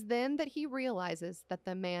 It is then that he realizes that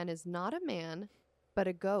the man is not a man, but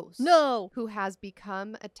a ghost. No. Who has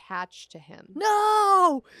become attached to him.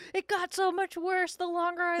 No. It got so much worse the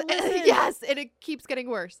longer I listened. Yes, and it keeps getting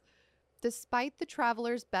worse. Despite the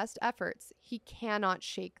traveler's best efforts, he cannot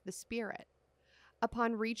shake the spirit.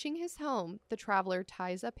 Upon reaching his home, the traveler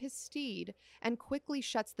ties up his steed and quickly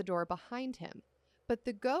shuts the door behind him. But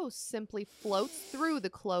the ghost simply floats through the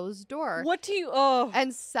closed door What do you? Oh.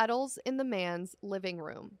 and settles in the man's living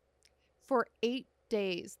room. For 8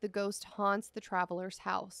 days, the ghost haunts the traveler's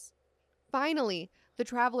house. Finally, the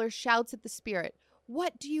traveler shouts at the spirit,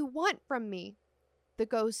 "What do you want from me?" The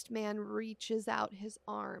ghost man reaches out his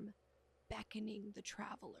arm, beckoning the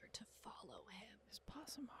traveler to follow him. His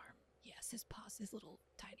possum arm. Yes, his little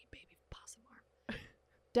tiny baby possum arm.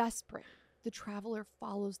 Desperate, the traveler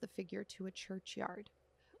follows the figure to a churchyard.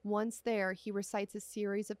 Once there, he recites a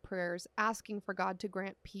series of prayers asking for God to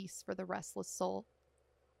grant peace for the restless soul.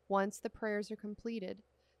 Once the prayers are completed,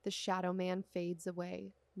 the shadow man fades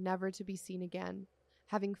away, never to be seen again,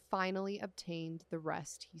 having finally obtained the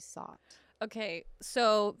rest he sought. Okay,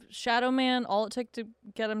 so Shadow Man, all it took to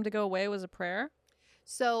get him to go away was a prayer.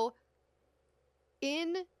 So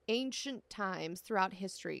In ancient times throughout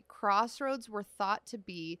history, crossroads were thought to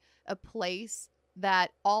be a place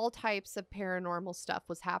that all types of paranormal stuff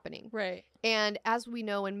was happening. Right. And as we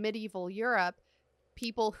know, in medieval Europe,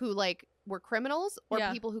 people who like were criminals or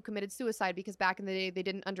Yeah. people who committed suicide, because back in the day they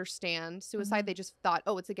didn't understand suicide. Mhm. They just thought,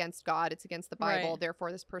 oh, it's against God, it's against the Bible, Right.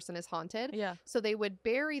 therefore this person is haunted. Yeah. So they would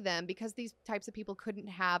bury them, because these types of people couldn't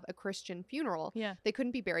have a Christian funeral. Yeah. They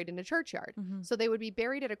couldn't be buried in a churchyard. Mhm. So they would be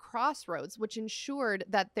buried at a crossroads, which ensured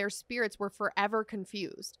that their spirits were forever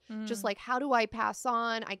confused. Just Mm. like, how do I pass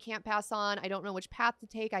on? I can't pass on. I don't know which path to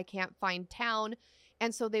take. I can't find town.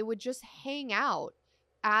 And so they would just hang out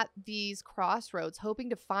at these crossroads, hoping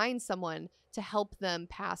to find someone to help them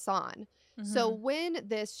pass on. So Mhm. when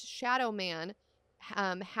this shadow man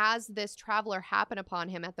has this traveler happen upon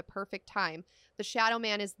him at the perfect time, the shadow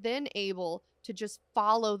man is then able to just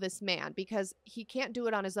follow this man, because he can't do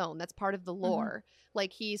it on his own. That's part of the lore.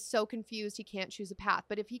 Like, he's so confused he can't choose a path.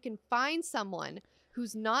 But if he can find someone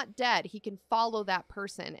who's not dead, he can follow that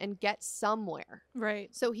person and get somewhere.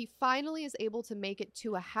 Right. So he finally is able to make it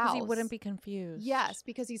to a 'Cause house. he wouldn't be confused. Yes,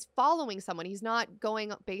 because he's following someone. He's not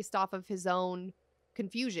going based off of his own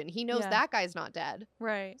confusion. He knows Yeah. that guy's not dead.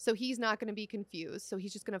 Right. So he's not going to be confused. So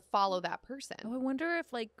he's just going to follow that person. Oh, I wonder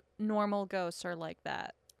if like normal ghosts are like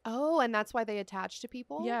that. Oh, and that's why they attach to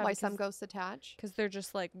people? Yeah, Why some because- ghosts attach? Because they're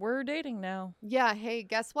just like, we're dating now. Yeah, hey,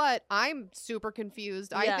 guess what? I'm super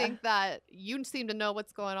confused. I Yeah. think that you seem to know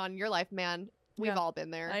what's going on in your life, man. We've Yeah. all been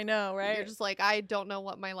there. I know, right? You're just like, I don't know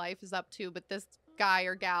what my life is up to, but this guy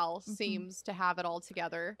or gal Mhm. seems to have it all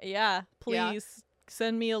together. Yeah. Please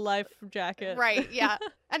send me a life jacket. Right, yeah.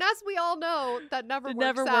 And as we all know, that never It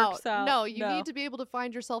works never out. works out. No, you No. need to be able to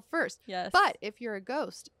find yourself first. Yes. But if you're a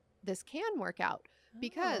ghost, this can work out,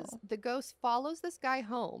 because Oh. the ghost follows this guy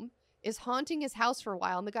home, is haunting his house for a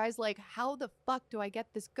while, and the guy's like, how the fuck do I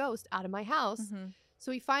get this ghost out of my house? Mhm.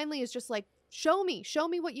 So he finally is just like, show me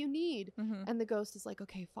what you need. Mhm. And the ghost is like,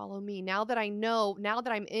 okay, follow me. Now that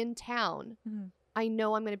I'm in town, Mhm. I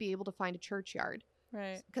know I'm going to be able to find a churchyard,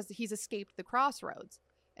 Right. because he's escaped the crossroads.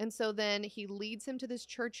 And so then he leads him to this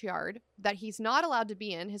churchyard that he's not allowed to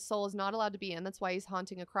be in. His soul is not allowed to be in. That's why he's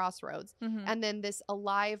haunting a crossroads. Mhm. And then this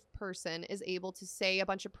alive person is able to say a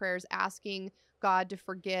bunch of prayers asking God to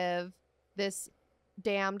forgive this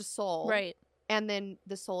damned soul. Right. And then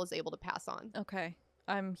the soul is able to pass on. Okay.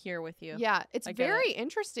 I'm here with you. Yeah, it's I get very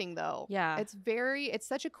interesting though. Yeah. It's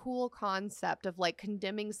such a cool concept of like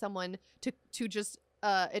condemning someone to just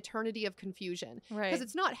eternity of confusion. Right. Because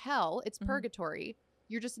it's not hell, it's Mhm. purgatory.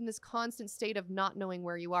 You're just in this constant state of not knowing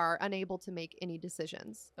where you are, unable to make any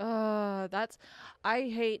decisions. I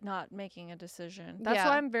hate not making a decision. That's Yeah.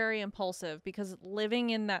 why I'm very impulsive, because living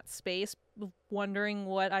in that space wondering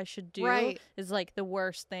what I should do Right. is like the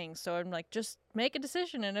worst thing. So I'm like, just make a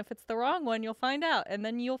decision, and if it's the wrong one, you'll find out, and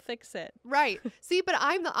then you'll fix it. Right. See, but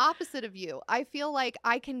I'm the opposite of you. I feel like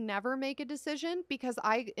I can never make a decision because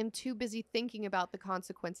I am too busy thinking about the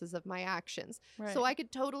consequences of my actions. Right. So I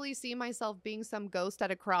could totally see myself being some ghost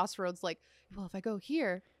at a crossroads like, well, if I go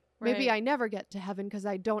here, maybe Right. I never get to heaven because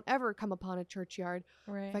I don't ever come upon a churchyard.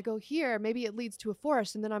 Right. If I go here, maybe it leads to a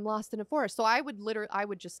forest and then I'm lost in a forest. So I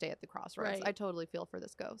would just stay at the crossroads. Right. I totally feel for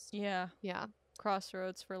this ghost. Yeah. Yeah.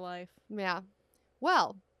 Crossroads for life. Yeah.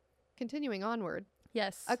 Well, continuing onward.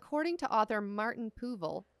 Yes. According to author Martin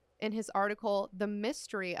Puvel in his article, The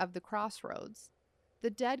Mystery of the Crossroads,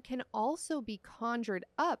 the dead can also be conjured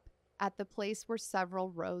up at the place where several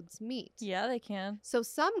roads meet. Yeah, they can. So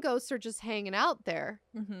some ghosts are just hanging out there.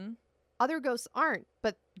 Mm-hmm. Other ghosts aren't,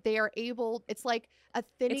 but they are able, it's like a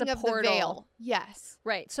thinning a of portal. the veil. Yes.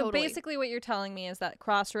 Right. So Totally. basically what you're telling me is that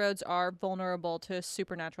crossroads are vulnerable to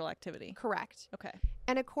supernatural activity. Correct. Okay.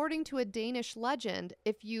 And according to a Danish legend,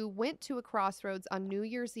 if you went to a crossroads on New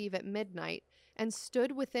Year's Eve at midnight and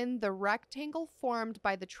stood within the rectangle formed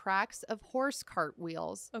by the tracks of horse cart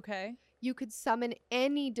wheels, Okay. you could summon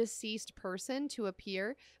any deceased person to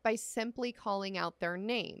appear by simply calling out their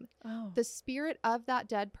name. Oh. The spirit of that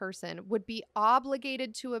dead person would be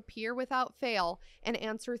obligated to appear without fail and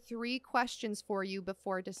answer 3 questions for you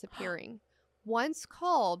before disappearing. Once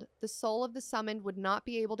called, the soul of the summoned would not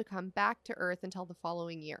be able to come back to Earth until the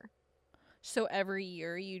following year. So every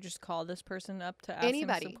year you just call this person up to ask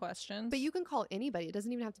Anybody. him some questions? But you can call anybody. It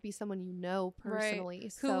doesn't even have to be someone you know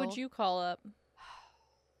personally. Who would you call up?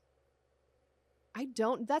 I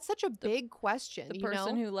don't. That's such a big question, The you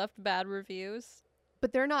person know? who left bad reviews?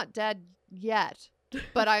 But they're not dead yet.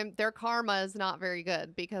 But their karma is not very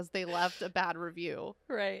good because they left a bad review.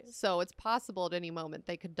 Right. So it's possible at any moment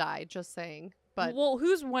they could die, just saying. But well,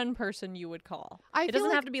 who's one person you would call? I It feel doesn't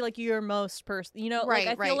like, have to be like your most person. You know, Right,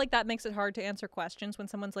 like I feel right. like that makes it hard to answer questions when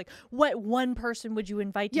someone's like, "What one person would you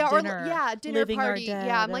invite to yeah, dinner?" dinner living or party. dead?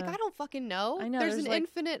 Yeah, I'm like, I don't fucking know. I know, There's there's, an like,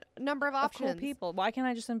 infinite number of of options. cool people. Why can't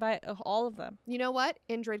I just invite all of them? You know what?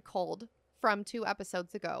 Indrid Cold from 2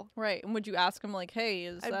 episodes ago. Right? And would you ask him like, "Hey,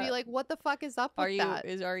 is I'd that be like, what the fuck is up with are you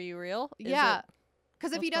that? are you real?" Is Yeah. it-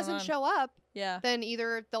 Because if he what's going doesn't on? show up, yeah, then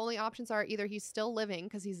either the only options are either he's still living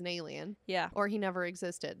because he's an alien, yeah. or he never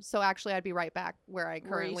existed. So actually, I'd be right back where I Where you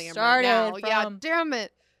currently am right now. started Yeah, from. damn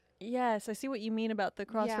it. Yes, I see what you mean about the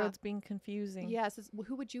crossroads being confusing. Yes,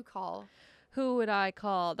 who would you call? Who would I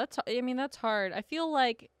call? I mean, that's hard. I feel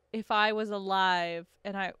like if I was alive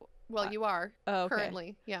and Well, you are oh, okay.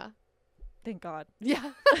 currently. Yeah. Thank God.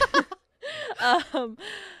 Yeah. um,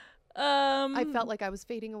 I felt like I was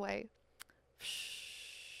fading away.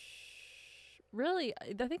 Really,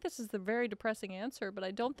 I think this is the very depressing answer, but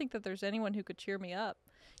I don't think that there's anyone who could cheer me up.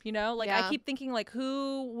 You know, like Yeah. I keep thinking like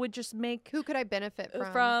who would just make Who could I benefit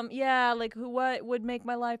from? like what would make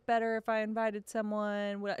my life better if I invited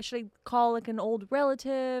someone? Should I call like an old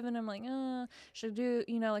relative? And I'm like, should I do,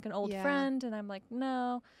 like an old Yeah. friend? And I'm like,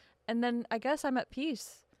 no. And then I guess I'm at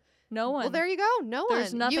peace. No one. Well, there you go. No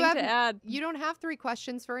There's one. nothing to add. You don't have 3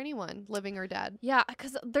 questions for anyone, living or dead. Yeah,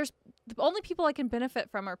 because there's the only people I can benefit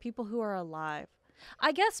from are people who are alive.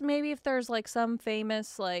 I guess maybe if there's like some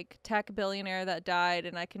famous like tech billionaire that died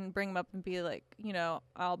and I can bring him up and be like,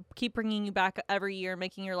 I'll keep bringing you back every year,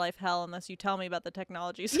 making your life hell unless you tell me about the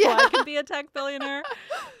technology so I can be a tech billionaire.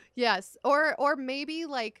 Yes. Or maybe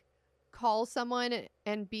like call someone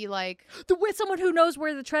and be like, With someone who knows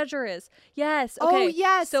where the treasure is. Yes. Oh, Okay.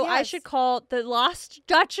 yes, So I yes. should call the Lost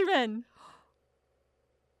Dutchman.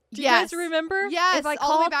 Do you guys remember? Yes, If I all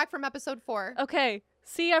the way called back from episode 4. Okay.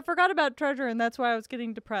 See, I forgot about treasure, and that's why I was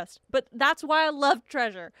getting depressed. But that's why I love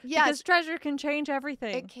treasure. Yes. Because treasure can change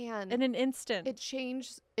everything It can. in an instant. It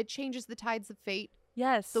changes the tides of fate,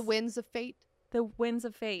 yes. the winds of fate. The winds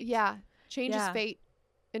of fate. Yeah. Changes Yeah. fate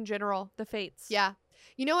in general. The fates. Yeah.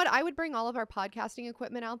 You know what? I would bring all of our podcasting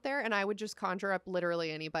equipment out there and I would just conjure up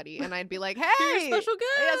literally anybody. And I'd be like, hey, Your special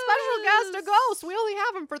guest. yeah, special guest, a ghost. We only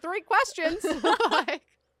have him for 3 questions. Like,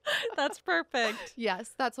 That's perfect.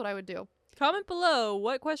 yes, that's what I would do. Comment below.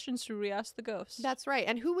 What questions should we ask the ghost? That's right.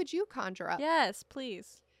 And who would you conjure up? Yes,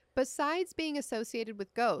 please. Besides being associated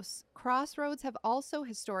with ghosts, crossroads have also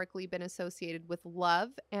historically been associated with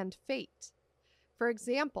love and fate. For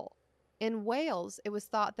example, in Wales, it was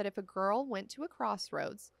thought that if a girl went to a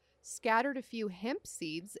crossroads, scattered a few hemp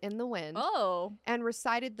seeds in the wind, Oh. and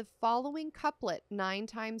recited the following couplet 9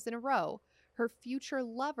 times in a row, her future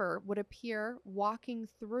lover would appear walking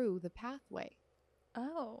through the pathway.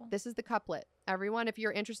 Oh. This is the couplet. Everyone, if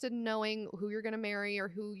you're interested in knowing who you're going to marry or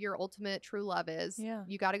who your ultimate true love is, Yeah.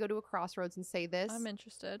 you got to go to a crossroads and say this. I'm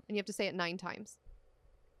interested. And you have to say it 9 times.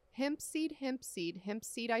 Hemp seed, hemp seed, hemp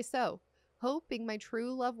seed I sow, hoping my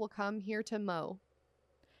true love will come here to mow.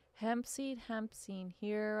 Hemp seed,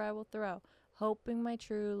 here I will throw, hoping my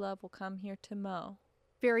true love will come here to mow.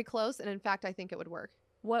 Very close, and in fact, I think it would work.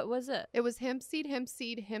 What was it? It was hemp seed, hemp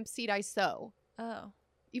seed, hemp seed I sow. Oh.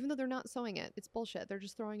 Even though they're not sowing it, it's bullshit. They're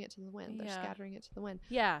just throwing it to the wind. They're Yeah. scattering it to the wind.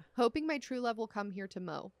 Yeah. Hoping my true love will come here to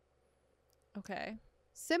mow. Okay.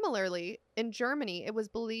 Similarly, in Germany, it was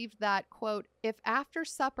believed that, quote, if after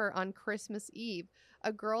supper on Christmas Eve,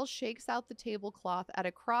 a girl shakes out the tablecloth at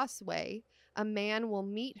a crossway, a man will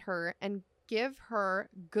meet her and give her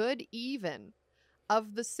good even.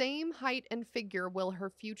 Of the same height and figure will her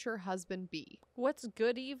future husband be. What's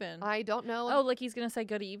good even? I don't know. Oh, like he's going to say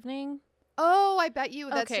good evening? Oh, I bet you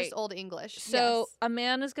that's Okay. just old English. So Yes. a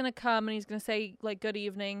man is going to come and he's going to say like good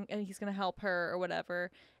evening and he's going to help her or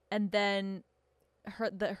whatever. And then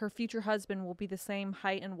her future husband will be the same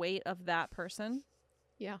height and weight of that person.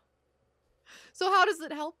 So how does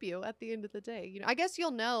it help you at the end of the day? You know, I guess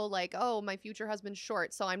you'll know like, oh, my future husband's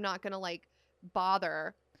short, so I'm not going to like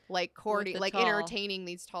bother like courting, the like tall. entertaining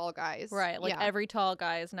these tall guys. Right. Like yeah. every tall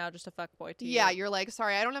guy is now just a fuckboy to you. Yeah, you're like,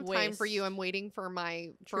 sorry, I don't have time for you. Waste. I'm waiting for my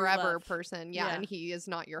True forever love. person. Yeah, Yeah. and he is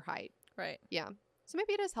not your height. Right. Yeah. So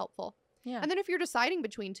maybe it is helpful. Yeah. And then if you're deciding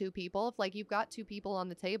between 2 people, if like you've got 2 people on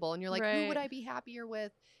the table and you're like, who would Right. I be happier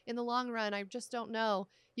with in the long run? I just don't know.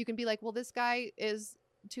 You can be like, well, this guy is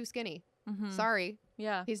too skinny. Mhm. Sorry.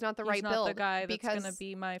 Yeah. He's not the He's right not build. the guy that's because, going to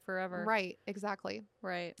be my forever. Right, exactly.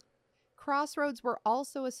 Right. Crossroads were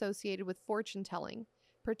also associated with fortune telling,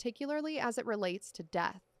 particularly as it relates to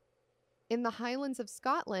death. In the Highlands of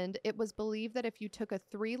Scotland, it was believed that if you took a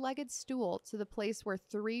 3-legged stool to the place where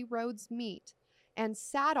 3 roads meet and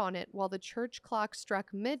sat on it while the church clock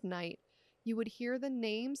struck midnight, You would hear the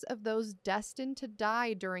names of those destined to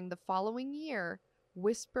die during the following year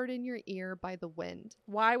whispered in your ear by the wind.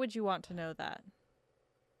 Why would you want to know that?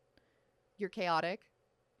 You're chaotic.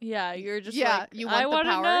 Yeah, you're just Yeah, like, you I want the want to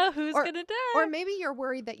power. know who's Or- gonna die. Or maybe you're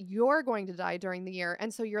worried that you're going to die during the year.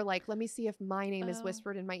 And so you're like, let me see if my name is Oh.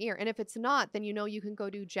 whispered in my ear. And if it's not, then you know you can go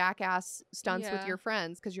do jackass stunts with Yeah. your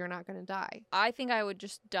friends because you're not going to die. I think I would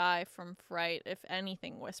just die from fright if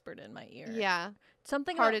anything whispered in my ear. Yeah.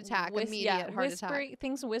 Something Heart about attack, yeah, immediate heart attack. whispering,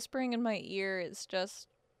 things whispering in my ear is just.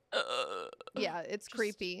 Yeah, it's Just-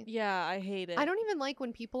 creepy. Yeah, I hate it. I don't even like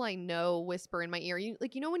when people I know whisper in my ear. You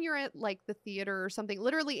know when you're at like the theater or something,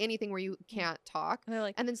 literally anything where you can't talk, And they're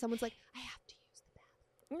like, and then someone's like, "I have to use the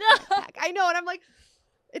bathroom." no. Back. I know, and I'm like,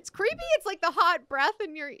 it's creepy. It's like the hot breath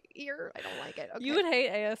in your ear. I don't like it. Okay. You would hate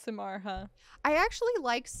ASMR, huh? I actually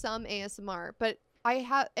like some ASMR, but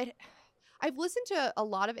I've listened to a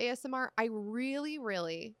lot of ASMR. I really,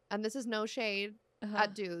 really, and this is no shade Uh-huh.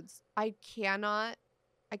 at dudes. I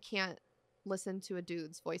can't listen to a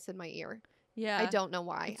dude's voice in my ear. Yeah. I don't know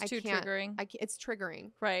why. It's I too can't. triggering. It's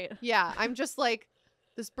triggering. Right. Yeah, I'm just like,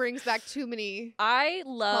 this brings back too many I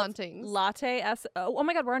love hauntings. Latte oh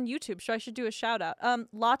my god, we're on YouTube, so I should do a shout out.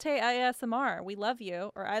 Latte ASMR. We love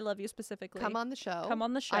you, or I love you specifically. Come on the show. Come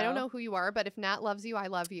on the show. I don't know who you are, but if Nat loves you, I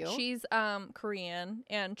love you. She's Korean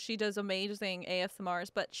and she does amazing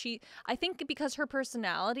ASMRs, but I think because her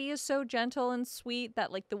personality is so gentle and sweet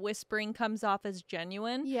that like the whispering comes off as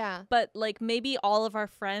genuine. Yeah. But like maybe all of our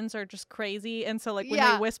friends are just crazy, and so like when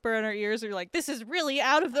Yeah. they whisper in our ears, we're like, this is really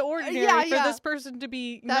out of the ordinary yeah, for yeah. this person to be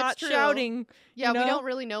That's not true. shouting. Yeah, we know? don't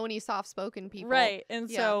really know any soft-spoken people. Right. And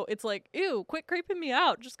Yeah. so it's like, ew, quit creeping me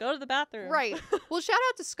out. Just go to the bathroom. Right. Well, shout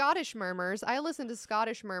out to Scottish Murmurs. I listen to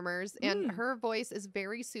Scottish Murmurs, and Mm. her voice is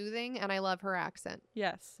very soothing, and I love her accent.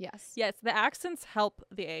 Yes. Yes. Yes, the accents help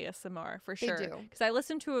the ASMR for They sure. do. Because I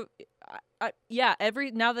listen to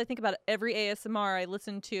now that I think about it, every ASMR I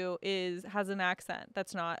listen to has an accent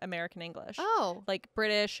that's not American English. Oh. Like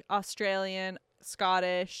British, Australian,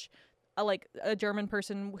 Scottish, like a German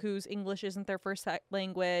person whose English isn't their first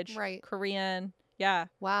language. Right. Korean. Yeah.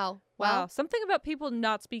 Wow. Wow. Well, Something about people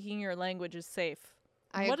not speaking your language is safe.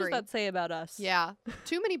 I What agree. does that say about us? Yeah.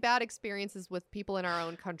 Too many bad experiences with people in our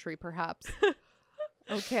own country, perhaps.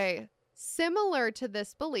 Okay. Similar to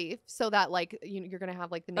this belief, so that like you're gonna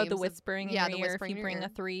have like the names Oh, the of whispering yeah, in the your ear. whispering If in you bring your a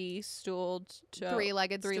ear.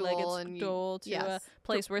 three-legged three-legged stool and stool to a yes.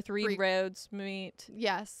 place where three Three- roads meet,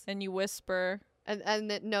 Yes. and you whisper.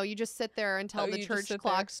 No, you just sit there until Oh, the you just church sit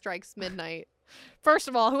clock there. strikes midnight. First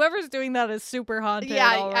of all, whoever's doing that is super haunted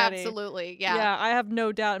Yeah, already. absolutely. Yeah. Yeah. I have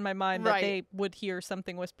no doubt in my mind that Right. they would hear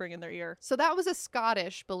something whispering in their ear. So that was a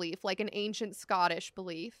Scottish belief, like an ancient Scottish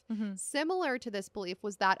belief. Mm-hmm. Similar to this belief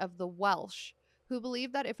was that of the Welsh, who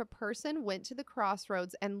believed that if a person went to the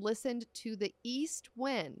crossroads and listened to the east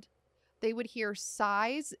wind, they would hear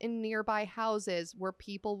sighs in nearby houses where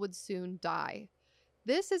people would soon die.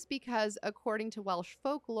 This is because, according to Welsh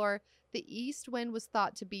folklore, the east wind was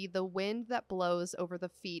thought to be the wind that blows over the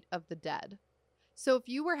feet of the dead. So if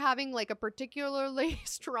you were having like a particularly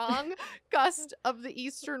strong gust of the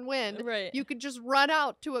eastern wind, Right. you could just run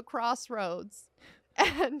out to a crossroads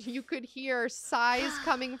and you could hear sighs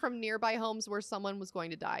coming from nearby homes where someone was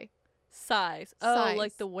going to die. Sighs. Oh,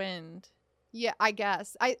 like Sighs. the wind. Yeah, I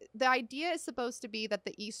guess. The idea is supposed to be that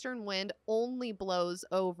the eastern wind only blows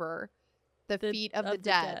over the feet of the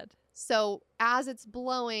dead. So as it's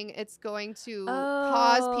blowing, it's going to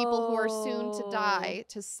cause people who are soon to die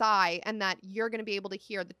to sigh, and that you're going to be able to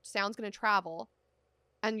hear the sound's going to travel,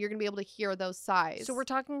 and you're going to be able to hear those sighs. So we're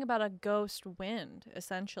talking about a ghost wind,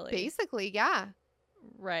 essentially. basically, yeah,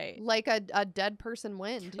 Right. like a dead person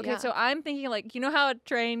wind. Okay, yeah. so I'm thinking like, you know how a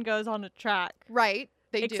train goes on a track? right,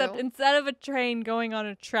 they Except do. instead of a train going on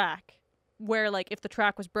a track where like if the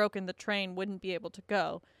track was broken, the train wouldn't be able to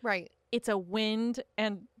go. Right. It's a wind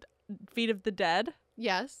and feet of the dead.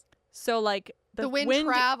 Yes. So like The wind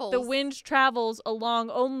travels. The wind travels along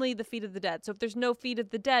only the feet of the dead. So if there's no feet of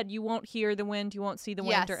the dead, you won't hear the wind, you won't see the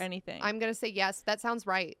wind or Yes. anything. I'm going to say yes. That sounds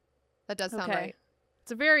right. That does sound Okay. right.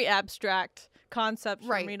 It's a very abstract concept for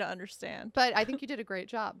Right. me to understand. But I think you did a great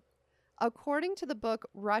job. According to the book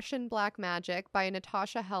Russian Black Magic by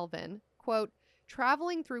Natasha Helvin, quote,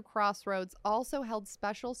 traveling through crossroads also held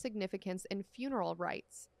special significance in funeral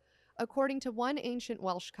rites. According to one ancient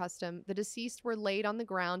Welsh custom, the deceased were laid on the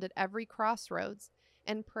ground at every crossroads,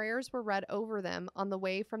 and prayers were read over them on the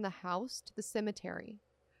way from the house to the cemetery.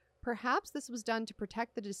 Perhaps this was done to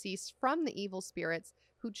protect the deceased from the evil spirits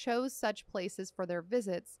who chose such places for their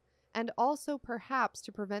visits, and also perhaps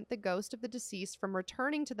to prevent the ghost of the deceased from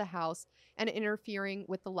returning to the house and interfering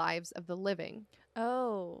with the lives of the living.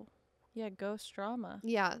 Oh. Yeah, ghost drama.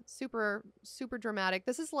 Yeah, super super dramatic.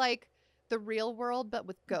 This is like the real world but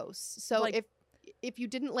with ghosts. So Like- if you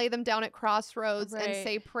didn't lay them down at crossroads and Right.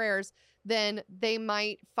 say prayers, then they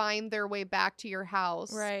might find their way back to your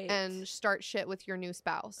house Right. and start shit with your new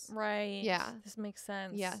spouse. Right. Yeah. This makes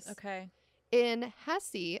sense. Yes. Okay. In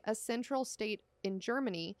Hesse, a central state in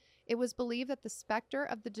Germany, it was believed that the specter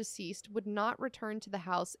of the deceased would not return to the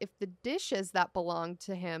house if the dishes that belonged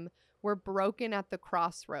to him were broken at the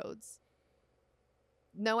crossroads.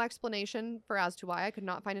 No explanation for as to why. I could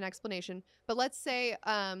not find an explanation. But let's say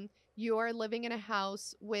you're living in a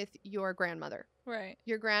house with your grandmother. Right.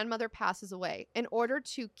 Your grandmother passes away. In order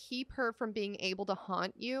to keep her from being able to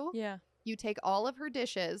haunt you, Yeah. you take all of her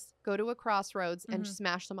dishes, go to a crossroads, and Mhm.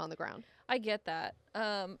 smash them on the ground. I get that.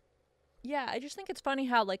 Yeah, I just think it's funny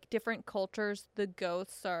how like different cultures, the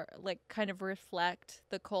ghosts are like kind of reflect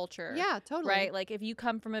the culture. Yeah, totally. Right? Like if you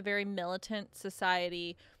come from a very militant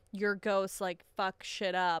society, your ghosts like fuck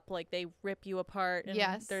shit up, like they rip you apart and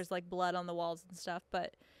Yes. there's like blood on the walls and stuff.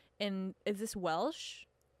 But is this Welsh?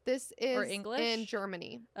 This is Or English? in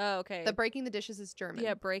Germany. Oh, okay. The breaking the dishes is German.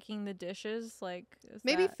 Yeah, breaking the dishes, like is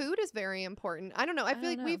Maybe that- food is very important. I don't know. I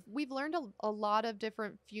feel don't like know. we've learned a lot of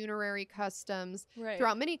different funerary customs right.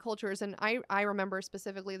 throughout many cultures, and I remember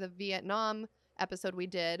specifically the Vietnam episode we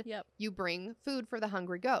did. Yep. You bring food for the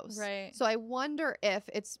hungry ghost. Right. So I wonder if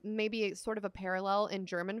it's maybe sort of a parallel in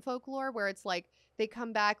German folklore where it's like they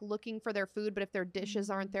come back looking for their food, but if their dishes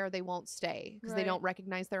aren't there, they won't stay because they Right. don't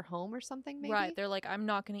recognize their home or something. Maybe. Right. They're like, I'm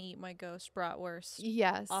not gonna eat my ghost bratwurst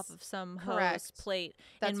Yes. off of some Correct. host's plate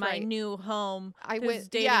That's in my right. new home. I who's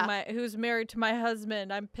went. dating Yeah. who's married to my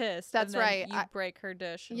husband. I'm pissed. That's and then right. You break her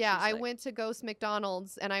dish. and Yeah, she's I like, went to Ghost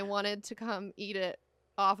McDonald's and I wanted to come eat it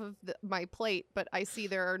off of my plate, but I see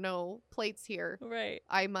there are no plates here. Right.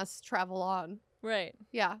 I must travel on. Right.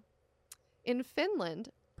 Yeah. In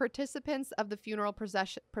Finland, participants of the funeral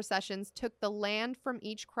processions took the land from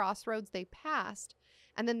each crossroads they passed,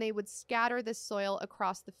 and then they would scatter this soil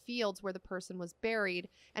across the fields where the person was buried,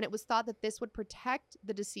 and it was thought that this would protect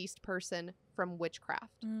the deceased person from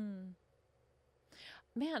witchcraft. Mm.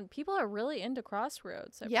 Man, people are really into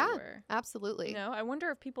crossroads Yeah. everywhere. Absolutely. You know, I wonder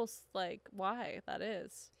if people's like why that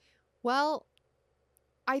is. Well,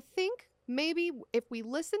 I think maybe if we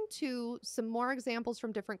listen to some more examples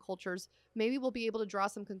from different cultures, maybe we'll be able to draw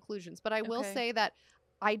some conclusions. But I will Okay. say that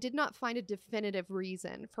I did not find a definitive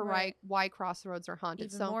reason for Right. why crossroads are haunted.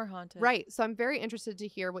 Even So more haunted. right. So I'm very interested to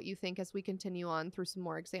hear what you think as we continue on through some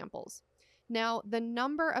more examples. Now, the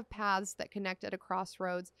number of paths that connect at a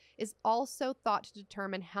crossroads is also thought to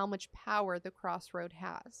determine how much power the crossroad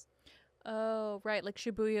has. Oh, right. Like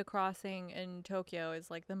Shibuya Crossing in Tokyo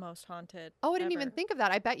is like the most haunted. Oh, I didn't even ever. think of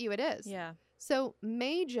that. I bet you it is. Yeah. So,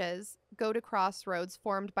 mages go to crossroads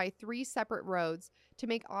formed by 3 separate roads to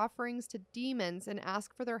make offerings to demons and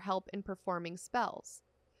ask for their help in performing spells.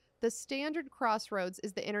 The standard crossroads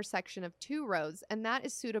is the intersection of 2 roads, and that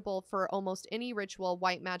is suitable for almost any ritual,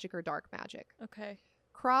 white magic or dark magic. Okay.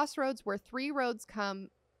 Crossroads where 3 roads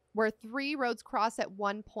cross at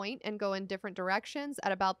one point and go in different directions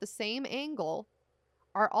at about the same angle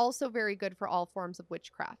are also very good for all forms of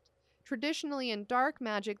witchcraft. Traditionally, in dark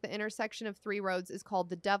magic, the intersection of 3 roads is called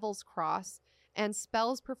the Devil's Cross, and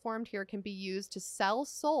spells performed here can be used to sell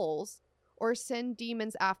souls or send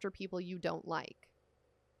demons after people you don't like.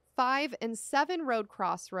 5 and 7 road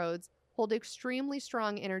crossroads hold extremely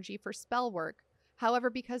strong energy for spell work. However,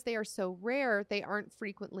 because they are so rare, they aren't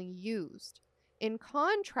frequently used. In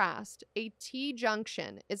contrast, a T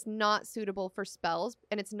junction is not suitable for spells,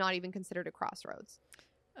 and it's not even considered a crossroads.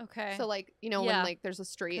 Okay. So, like, you know, Yeah. when like there's a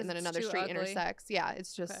street 'Cause and then it's another too street ugly. intersects, yeah,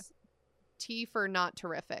 it's just Okay. T for not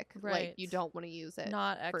terrific. Like, you Right. don't want to use it.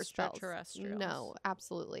 not for spells. extraterrestrials. No,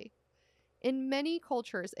 absolutely. In many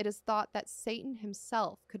cultures, it is thought that Satan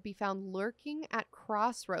himself could be found lurking at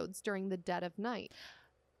crossroads during the dead of night.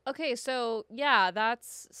 Okay, so yeah,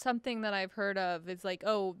 that's something that I've heard of. Is like,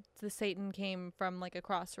 oh, the Satan came from like a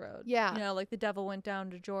crossroad. Yeah. You know, like the devil went down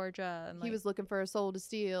to Georgia and like He was looking for a soul to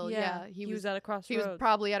steal. Yeah, he was at a crossroads. he was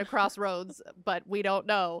probably at a crossroads, but we don't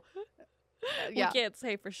know. Yeah. We can't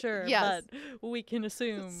say for sure, Yes. but we can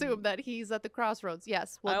assume. Assume that he's at the crossroads.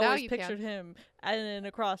 Yes. Well, I now always you pictured can. him in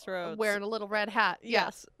a crossroads. Wearing a little red hat.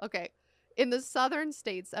 Yes. Okay. In the southern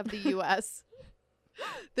states of the U.S.,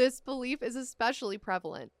 this belief is especially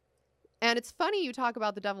prevalent. And it's funny you talk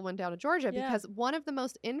about the devil went down to Georgia Yeah. because one of the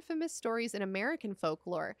most infamous stories in American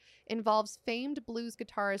folklore involves famed blues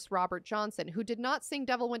guitarist Robert Johnson, who did not sing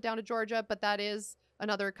Devil Went Down to Georgia, but that is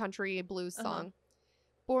another country blues song.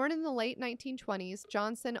 Born in the late 1920s,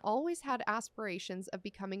 Johnson always had aspirations of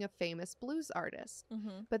becoming a famous blues artist.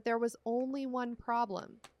 Mm-hmm. But there was only one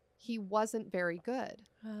problem. he wasn't very good.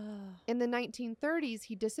 In the 1930s,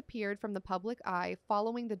 he disappeared from the public eye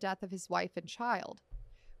following the death of his wife and child.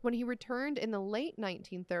 When he returned in the late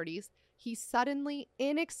 1930s, he suddenly,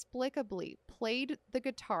 inexplicably played the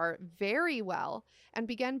guitar very well and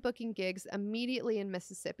began booking gigs immediately in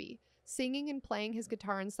Mississippi, singing and playing his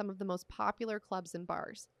guitar in some of the most popular clubs and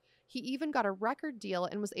bars. He even got a record deal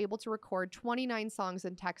and was able to record 29 songs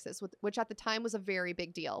in Texas, which at the time was a very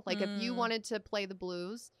big deal. Like, if you wanted to play the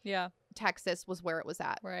blues, Yeah. Texas was where it was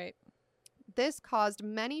at. Right. This caused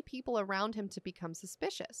many people around him to become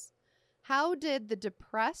suspicious. How did the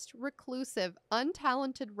depressed, reclusive,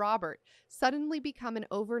 untalented Robert suddenly become an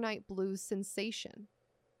overnight blues sensation?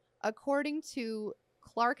 According to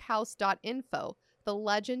clarkhouse.info, the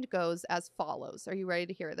legend goes as follows. Are you ready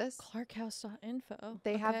to hear this? Clarkhouse.info.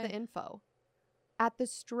 They have the info. At the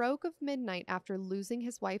stroke of midnight after losing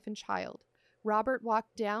his wife and child, Robert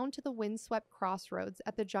walked down to the windswept crossroads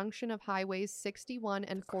at the junction of highways 61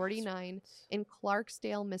 and 49 in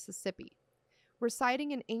Clarksdale, Mississippi.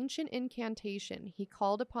 Reciting an ancient incantation, he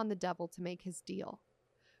called upon the devil to make his deal.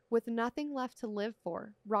 With nothing left to live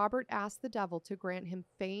for, Robert asked the devil to grant him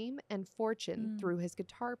fame and fortune through his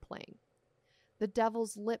guitar playing. The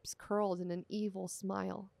devil's lips curled in an evil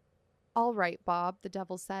smile. "All right, Bob," the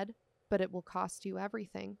devil said, "but it will cost you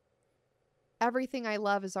everything." "Everything I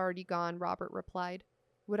love is already gone," Robert replied.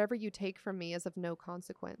 "Whatever you take from me is of no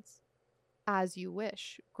consequence." "As you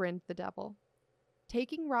wish," grinned the devil.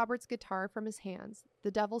 Taking Robert's guitar from his hands,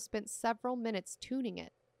 the devil spent several minutes tuning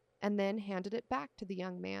it and then handed it back to the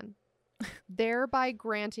young man, thereby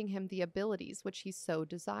granting him the abilities which he so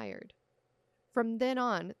desired. From then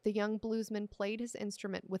on, the young bluesman played his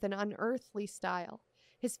instrument with an unearthly style,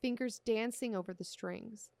 his fingers dancing over the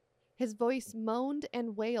strings. His voice moaned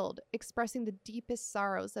and wailed, expressing the deepest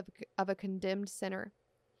sorrows of a condemned sinner.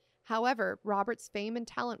 However, Robert's fame and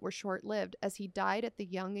talent were short-lived, as he died at the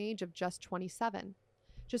young age of just 27,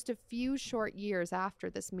 just a few short years after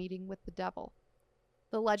this meeting with the devil.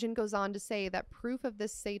 The legend goes on to say that proof of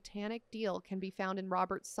this satanic deal can be found in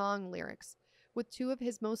Robert's song lyrics, with two of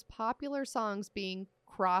his most popular songs being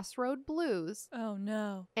Crossroad Blues Oh,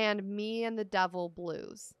 no. and Me and the Devil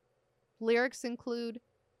Blues. Lyrics include,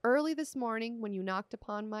 "Early this morning when you knocked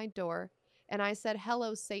upon my door, and I said,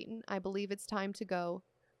 'Hello, Satan, I believe it's time to go.'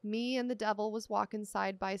 Me and the devil was walking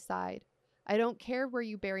side by side. I don't care where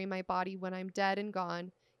you bury my body when I'm dead and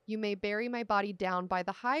gone. You may bury my body down by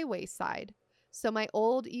the highway side, so my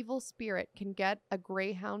old evil spirit can get a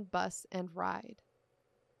Greyhound bus and ride."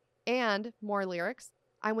 And, more lyrics,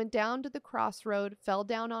 "I went down to the crossroad, fell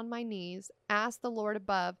down on my knees, asked the Lord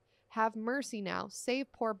above, 'Have mercy now,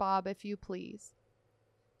 save poor Bob if you please.'"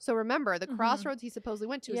 So remember, the crossroads he supposedly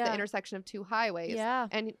went to is the Yeah. intersection of two highways. Yeah.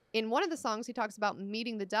 And in one of the songs, he talks about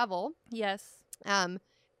meeting the devil, Yes. out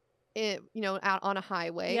on a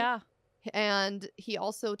highway. Yeah. And he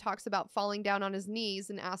also talks about falling down on his knees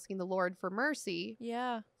and asking the Lord for mercy,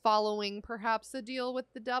 Yeah. following perhaps a deal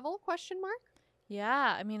with the devil, question mark?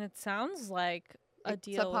 Yeah. I mean, it sounds like a It's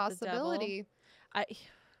deal a with the devil. possibility. I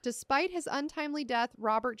Despite his untimely death,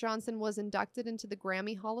 Robert Johnson was inducted into the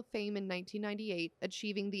Grammy Hall of Fame in 1998,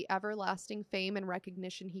 achieving the everlasting fame and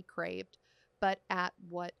recognition he craved. But at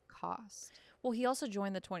what cost? Well, he also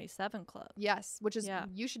joined the 27 Club. Yes, which is, Yeah.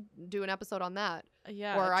 you should do an episode on that.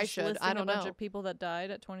 Yeah. Or I just should. I listing don't a bunch know. of people that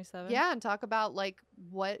died at 27. Yeah, and talk about, like,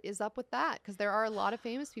 what is up with that. Because there are a lot of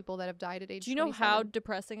famous people that have died at age 27. Do you know how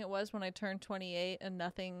depressing it was when I turned 28 and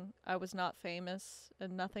I was not famous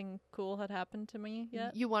and nothing cool had happened to me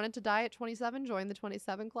yet? You wanted to die at 27? Join the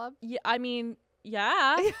 27 Club? Yeah, I mean,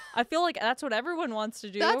 yeah. I feel like that's what everyone wants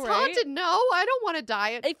to do, That's right? haunted. No, I don't want to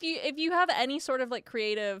die at... If you have any sort of like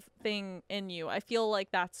creative thing in you, I feel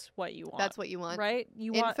like that's what you want. That's what you want. right?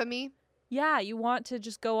 You want Infamy? Yeah, you want to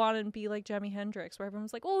just go on and be like Jimi Hendrix, where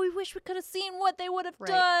everyone's like, "Oh, we wish we could have seen what they would have Right.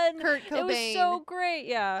 done. Kurt Cobain. It was so great."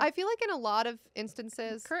 Yeah. I feel like in a lot of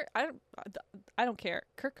instances... I don't care.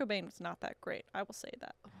 Kurt Cobain was not that great. I will say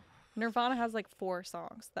that. Nirvana has like 4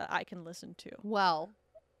 songs that I can listen to. Well,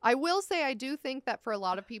 I will say I do think that for a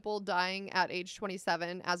lot of people, dying at age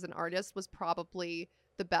 27 as an artist was probably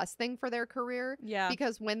the best thing for their career. Yeah.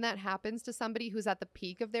 Because when that happens to somebody who's at the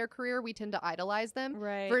peak of their career, we tend to idolize them.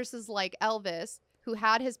 Right. Versus like Elvis, who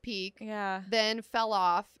had his peak, Yeah. then fell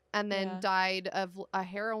off, and then Yeah. died of a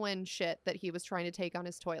heroin shit that he was trying to take on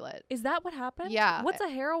his toilet. Is that what happened? Yeah. What's a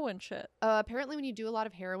heroin shit? Apparently, when you do a lot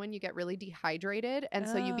of heroin, you get really dehydrated, and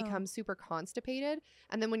so you Oh. become super constipated.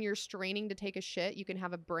 And then when you're straining to take a shit, you can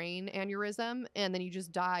have a brain aneurysm, and then you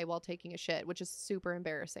just die while taking a shit, which is super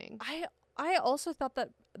embarrassing. I also thought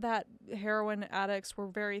that heroin addicts were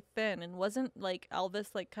very thin, and wasn't like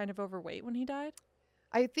Elvis like kind of overweight when he died?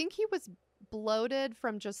 I think he was bloated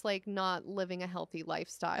from just like not living a healthy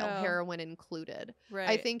lifestyle, Oh. heroin included. Right.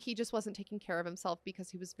 I think he just wasn't taking care of himself because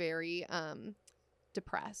he was very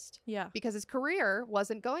depressed Yeah. because his career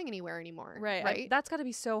wasn't going anywhere anymore. Right. Right. That's got to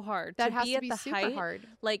be so hard. That to has be to at be the super height, hard.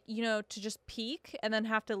 like, you know, to just peak and then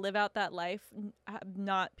have to live out that life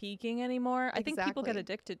not peaking anymore. I think people get Exactly.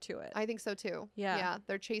 addicted to it. I think so too. Yeah. Yeah.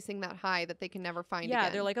 They're chasing that high that they can never find Yeah,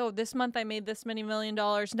 again. they're like, oh, this month I made this many $1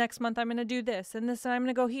 million. Next month I'm going to do this, and this I'm going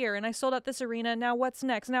to go here, and I sold out this arena. Now what's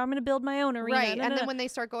next? Now I'm going to build my own arena. right. No, And no, then no. when they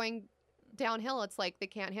start going downhill, it's like they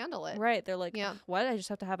can't handle it. Right, they're like, Yeah. what? I just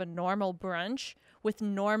have to have a normal brunch with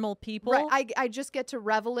normal people. Right. I just get to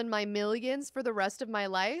revel in my millions for the rest of my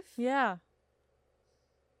life. Yeah,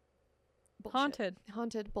 Bullshit.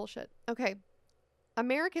 Haunted bullshit. Okay.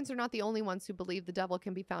 Americans are not the only ones who believe the devil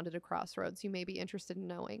can be found at a crossroads. You may be interested in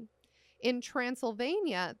knowing. In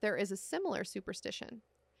Transylvania, there is a similar superstition.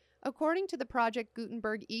 According to the Project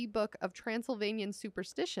Gutenberg e-book of Transylvanian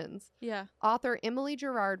superstitions, Yeah. author Emily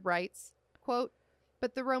Gerard writes, quote,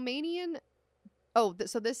 but the Romanian...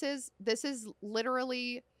 so this is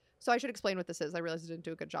literally... So I should explain what this is. I realized I didn't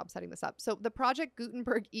do a good job setting this up. So the Project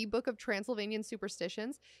Gutenberg e-book of Transylvanian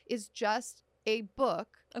superstitions is just a book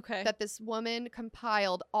Okay. that this woman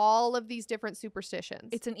compiled all of these different superstitions.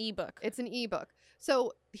 It's an ebook. It's an ebook.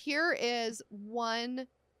 So here is one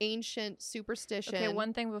ancient superstition. Okay,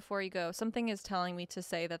 one thing before you go. Something is telling me to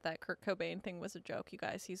say that Kurt Cobain thing was a joke, you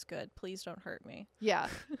guys. He's good. Please don't hurt me. Yeah.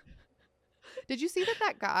 Did you see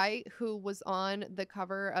that guy who was on the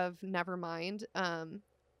cover of Nevermind,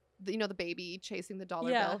 the baby chasing the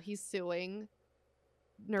dollar Yeah. bill, he's suing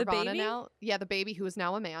Nirvana baby? now? Yeah, the baby who is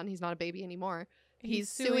now a man. He's not a baby anymore. He's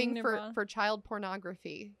suing suing Nirvana. for child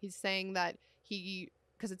pornography. He's saying that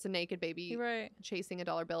because it's a naked baby You're right. chasing a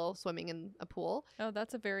dollar bill swimming in a pool. Oh,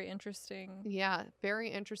 that's a very interesting. Yeah, very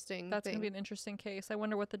interesting. That's thing. going to be an interesting case. I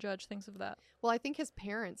wonder what the judge thinks of that. Well, I think his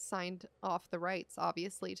parents signed off the rights,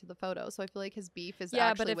 obviously, to the photo. So I feel like his beef is Yeah,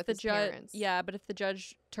 actually but if with the his judge, parents. yeah, but if the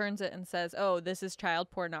judge turns it and says, "Oh, this is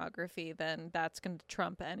child pornography," then that's going to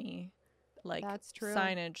trump any That's true.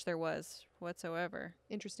 signage there was whatsoever.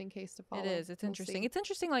 Interesting case to follow. It is. It's We'll interesting. see. It's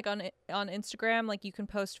interesting. Like on Instagram, like you can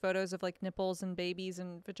post photos of like nipples and babies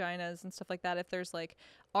and vaginas and stuff like that. If there's like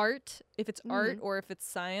art, if it's art or if it's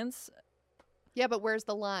science. Yeah, but where's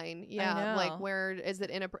the line? Yeah, like know. where is it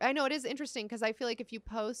I know it is interesting because I feel like if you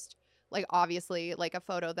post, like obviously, like a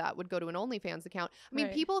photo that would go to an OnlyFans account. I mean,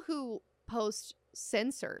 Right. people who post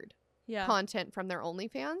censored Yeah. content from their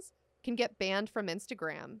OnlyFans can get banned from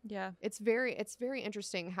Instagram. Yeah. It's very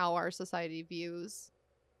interesting how our society views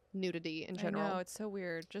nudity in general. I know. It's so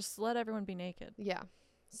weird. Just let everyone be naked, Yeah.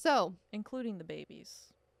 So, including the babies.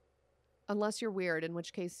 unless you're weird, in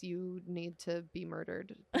which case you need to be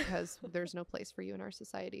murdered because there's no place for you in our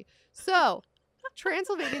society. So,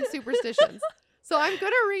 Transylvanian superstitions. So, I'm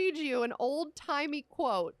going to read you an old-timey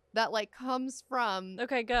quote that like comes from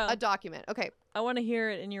Okay, go. a document. Okay. I want to hear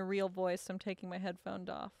it in your real voice. So I'm taking my headphone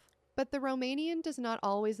off. But the Romanian does not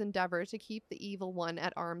always endeavor to keep the evil one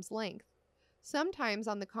at arm's length. Sometimes,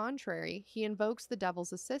 on the contrary, he invokes the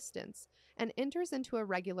devil's assistance and enters into a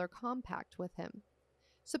regular compact with him.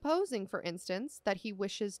 Supposing, for instance, that he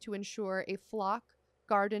wishes to ensure a flock,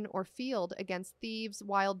 garden, or field against thieves,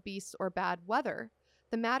 wild beasts, or bad weather,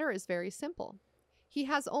 the matter is very simple. He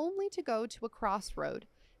has only to go to a crossroad,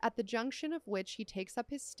 at the junction of which he takes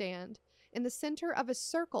up his stand, in the center of a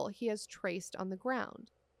circle he has traced on the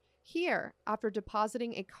ground. Here, after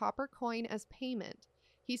depositing a copper coin as payment,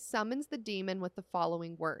 he summons the demon with the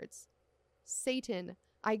following words: Satan,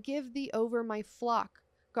 I give thee over my flock,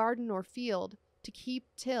 garden, or field, to keep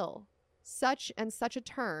till, such and such a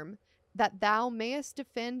term, that thou mayest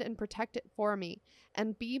defend and protect it for me,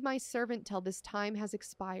 and be my servant till this time has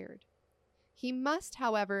expired. He must,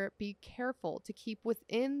 however, be careful to keep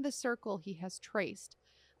within the circle he has traced,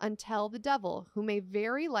 until the devil, who may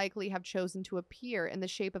very likely have chosen to appear in the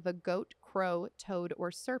shape of a goat, crow, toad,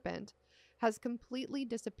 or serpent, has completely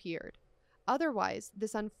disappeared. Otherwise,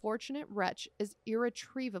 this unfortunate wretch is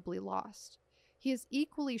irretrievably lost. He is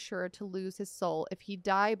equally sure to lose his soul if he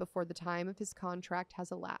die before the time of his contract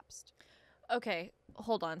has elapsed. Okay,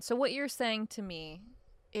 hold on. So what you're saying to me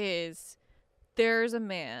is there's a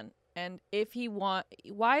man, and if he why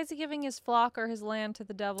is he giving his flock or his land to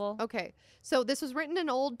the devil? Okay, so this was written in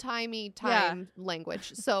old-timey time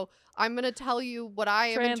language. So I'm going to tell you what I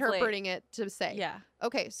am Translate. interpreting it to say. Yeah.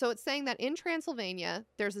 Okay, so it's saying that in Transylvania,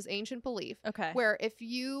 there's this ancient belief Okay. where if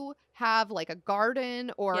you have like a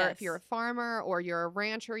garden, or if you're a Yes. farmer or you're a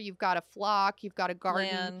rancher, you've got a flock, you've got a garden,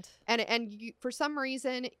 Land. and you, for some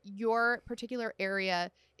reason your particular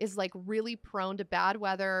area is like really prone to bad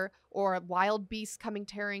weather, or wild beasts coming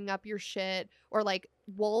tearing up your shit, or like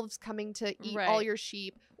wolves coming to eat all Right. your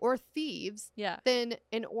sheep, or thieves, Yeah. then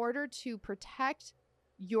in order to protect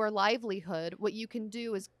your livelihood, what you can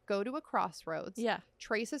do is go to a crossroads, Yeah.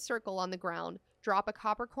 trace a circle on the ground, drop a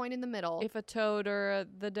copper coin in the middle. If a toad or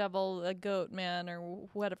the devil, a goat man or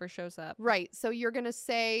whatever shows up. Right. So you're going to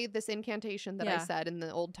say this incantation that I Yeah. said in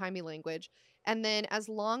the old timey language. And then as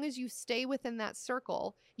long as you stay within that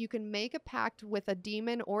circle, you can make a pact with a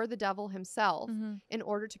demon or the devil himself Mm-hmm. in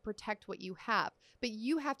order to protect what you have. But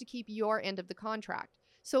you have to keep your end of the contract.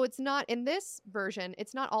 So it's not, in this version,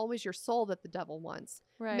 it's not always your soul that the devil wants.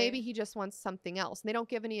 Right. Maybe he just wants something else. And they don't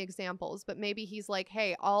give any examples, but maybe he's like,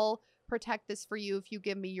 hey, I'll protect this for you if you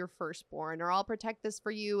give me your firstborn, or I'll protect this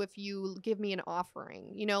for you if you give me an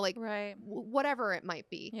offering, you know, like Right. whatever it might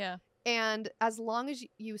be. Yeah. And as long as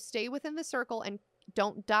you stay within the circle and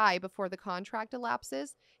don't die before the contract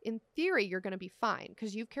elapses, in theory, you're going to be fine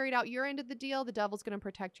because you've carried out your end of the deal. The devil's going to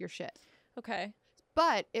protect your shit. Okay.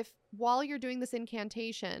 But if while you're doing this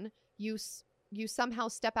incantation, you somehow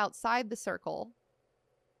step outside the circle,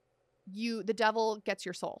 the devil gets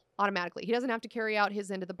your soul automatically. He doesn't have to carry out his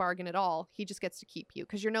end of the bargain at all. He just gets to keep you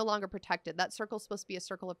because you're no longer protected. That circle's supposed to be a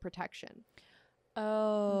circle of protection.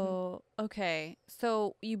 Oh, okay.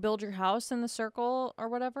 So you build your house in the circle or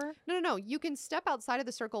whatever? No. You can step outside of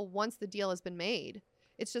the circle once the deal has been made.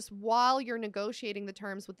 It's just while you're negotiating the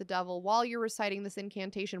terms with the devil, while you're reciting this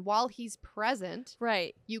incantation, while he's present,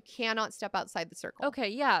 Right. you cannot step outside the circle. Okay,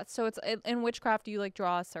 yeah. So it's in witchcraft, do you like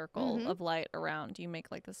draw a circle Mhm. of light around? Do you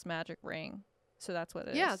make like this magic ring? So that's what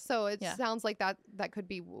it is. Yeah, so it Yeah. sounds like that could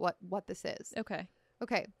be what this is. Okay.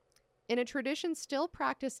 Okay. In a tradition still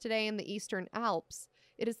practiced today in the Eastern Alps,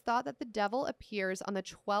 it is thought that the devil appears on the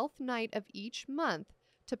 12th night of each month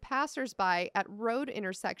to passersby at road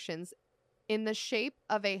intersections in the shape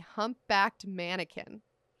of a humpbacked mannequin.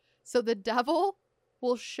 So the devil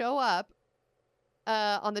will show up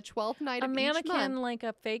on the 12th night A of each mannequin month. like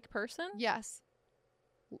a fake person? Yes.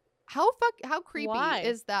 How creepy Why?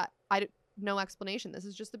 is that? No explanation. This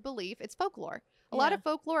is just a belief. It's folklore. A lot Yeah. of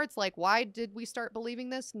folklore, it's like, why did we start believing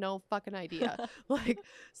this? No fucking idea. Like,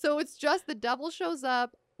 so it's just the devil shows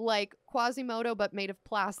up like Quasimodo, but made of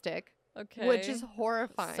plastic, Okay. which is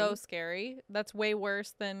horrifying. so scary. That's way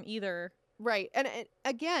worse than either. Right. And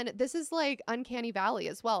again, this is like Uncanny Valley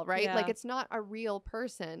as well, right? Like, Yeah. it's not a real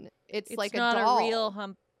person. It's like not a doll. a real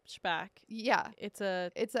hunchback. Yeah. It's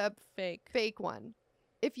a It's a fake. fake one.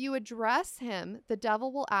 If you address him, the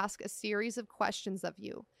devil will ask a series of questions of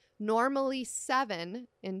you, normally 7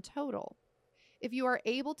 in total. If you are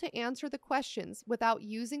able to answer the questions without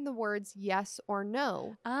using the words yes or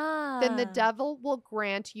no, then the devil will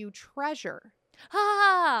grant you treasure.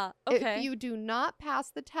 Ah. Okay. If you do not pass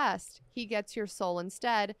the test, he gets your soul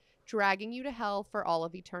instead, dragging you to hell for all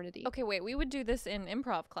of eternity. Okay, wait. We would do this in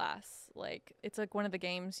improv class. Like, it's like one of the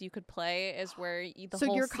games you could play is where the So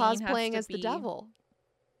whole you're scene has cosplaying to as the be- devil.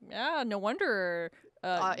 Yeah, no wonder.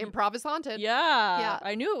 Improv is haunted. Yeah, Yeah.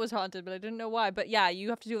 I knew it was haunted, but I didn't know why. But yeah, you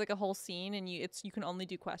have to do like a whole scene, and you can only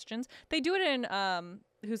do questions. They do it in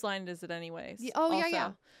Whose Line Is It Anyways? Oh, yeah, also.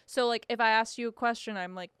 yeah. So like, if I asked you a question,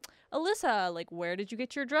 I'm like, Alyssa, like, where did you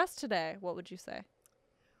get your dress today? What would you say?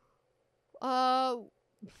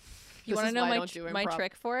 You want to know my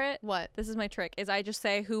trick for it? What? This is my trick. Is I just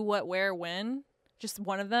say who, what, where, when, just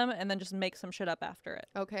one of them, and then just make some shit up after it.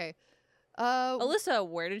 Okay. Alyssa,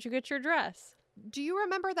 where did you get your dress? Do you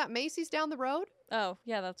remember that Macy's down the road? Oh,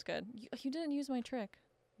 yeah, that's good. You didn't use my trick.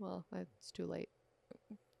 Well, it's too late.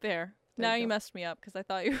 There. There Now you you go. messed me up because I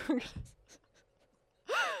thought you were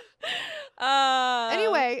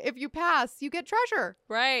Anyway, if you pass, you get treasure.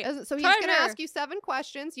 Right. So he's going to Treasure. ask you 7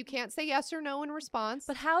 questions. You can't say yes or no in response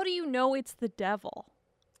But how do you know it's the devil?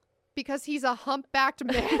 because he's a humpbacked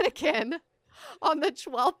mannequin on the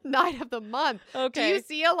 12th night of the month. Okay. Do you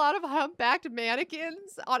see a lot of humpbacked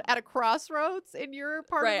mannequins at a crossroads in your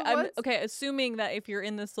part right. of the woods? Okay, assuming that if you're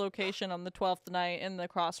in this location on the 12th night in the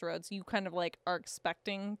crossroads, you kind of like are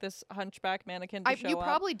expecting this hunchback mannequin to show You up.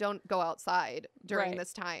 probably don't go outside during Right.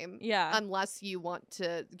 this time Yeah. unless you want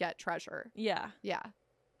to get treasure. Yeah. Yeah.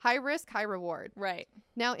 High risk, high reward. Right.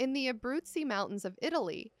 Now, in the Abruzzi Mountains of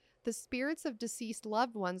Italy, the spirits of deceased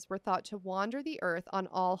loved ones were thought to wander the earth on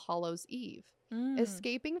All Hallows' Eve,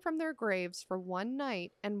 escaping from their graves for one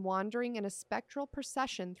night and wandering in a spectral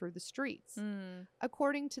procession through the streets.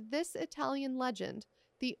 According to this Italian legend,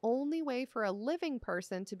 the only way for a living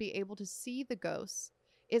person to be able to see the ghosts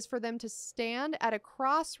is for them to stand at a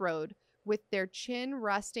crossroad with their chin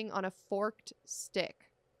resting on a forked stick.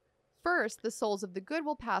 First, the souls of the good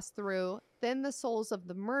will pass through, then the souls of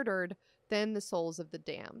the murdered, then the souls of the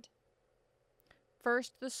damned.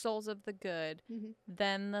 First the souls of the good, Mhm.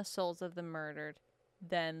 then the souls of the murdered,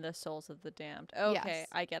 then the souls of the damned. Okay, Yes.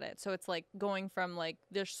 I get it. So it's like going from like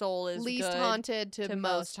their soul is Least good haunted to to most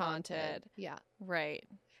most haunted. haunted. Yeah. Right.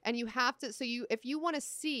 And you have to, so if you want to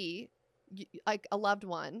see like a loved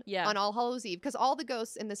one Yeah. on All Hallows Eve, because all the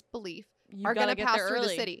ghosts in this belief You are going gotta to get pass there through the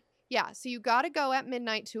early. city. Yeah. So you got to go at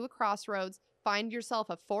midnight to a crossroads, find yourself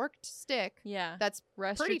a forked stick Yeah. that's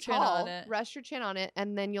Rest pretty your chin tall, on it. rest your chin on it,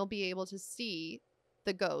 and then you'll be able to see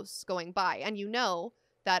the ghosts going by. And you know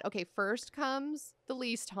that, okay, first comes the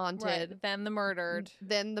least haunted, Right. Then the murdered.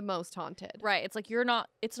 then the most haunted. Right. It's like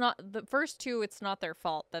it's not the first two, it's not their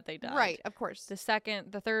fault that they died. Right, of course. The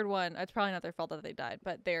third one, it's probably not their fault that they died,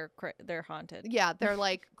 but they're haunted. Yeah, they're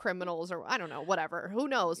like criminals or I don't know, whatever. Who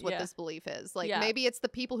knows what Yeah. this belief is? Like Yeah. maybe it's the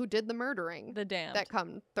people who did the murdering The damned. that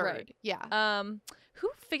come third. Right. Yeah. Who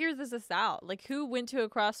figures this out? Like, who went to a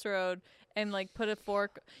crossroad and like put a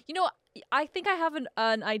fork? You know, I think I have an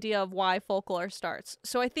idea of why folklore starts.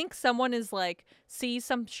 So I think someone is like sees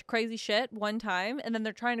some crazy shit one time, and then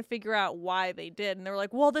they're trying to figure out why they did, and they're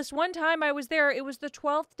like, "Well, this one time I was there. It was the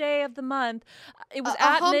 12th day of the month. It was a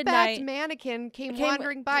at humpbacked midnight." mannequin came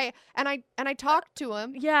wandering by, and I talked to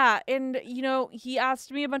him. Yeah, and you know, he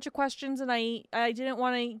asked me a bunch of questions, and I didn't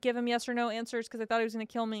want to give him yes or no answers because I thought he was going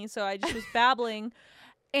to kill me, so I just was babbling.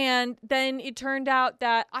 And then it turned out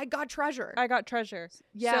that I got treasure. I got treasure.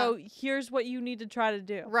 Yeah. So here's what you need to try to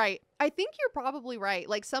do. Right. I think you're probably right.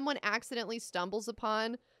 Like someone accidentally stumbles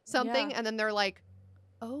upon something Yeah. and then they're like,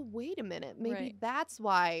 "Oh, wait a minute. Maybe Right. that's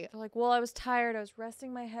why." They're like, well, I was tired. I was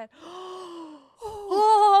resting my head.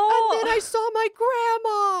 And then I saw my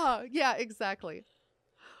grandma. Yeah, exactly.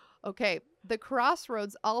 Okay, the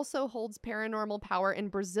crossroads also holds paranormal power in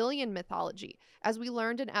Brazilian mythology, as we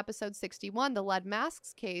learned in episode 61, the lead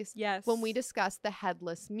masks case, Yes. when we discussed the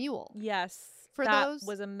headless mule. Yes. For that those-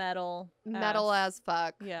 was a metal As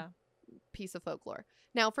fuck Yeah. piece of folklore.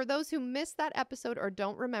 Now, for those who missed that episode or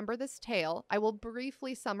don't remember this tale, I will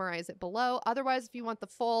briefly summarize it below. Otherwise, if you want the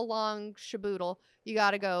full long shaboodle, you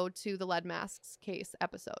got to go to the lead masks case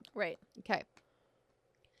episode. Right. Okay.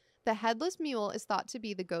 The headless mule is thought to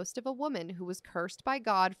be the ghost of a woman who was cursed by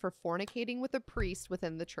God for fornicating with a priest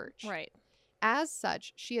within the church. Right. As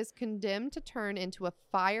such, she is condemned to turn into a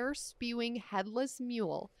fire-spewing headless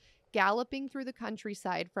mule, galloping through the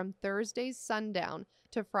countryside from Thursday's sundown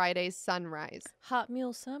to Friday's sunrise. Hot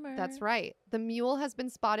mule summer. That's right. The mule has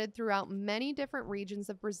been spotted throughout many different regions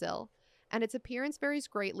of Brazil, and its appearance varies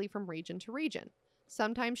greatly from region to region.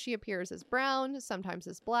 Sometimes she appears as brown, sometimes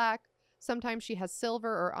as black. Sometimes she has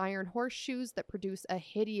silver or iron horseshoes that produce a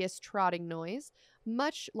hideous trotting noise,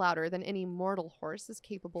 much louder than any mortal horse is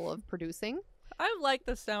capable of producing. I like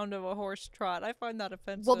the sound of a horse trot. I find that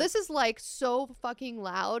offensive. Well, this is like so fucking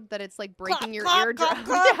loud that it's like breaking Clap, your clap, eardrum. clap,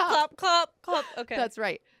 clap, Yeah. clap, clap, clap. Okay. That's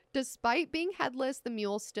right. Despite being headless, the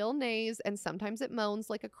mule still neighs and sometimes it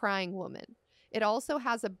moans like a crying woman. It also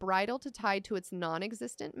has a bridle to tie to its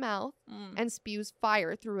non-existent mouth and spews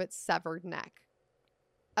fire through its severed neck.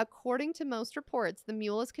 According to most reports, the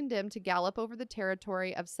mule is condemned to gallop over the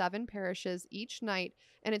territory of 7 parishes each night,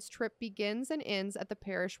 and its trip begins and ends at the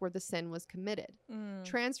parish where the sin was committed.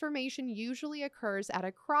 Transformation usually occurs at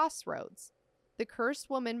a crossroads. The cursed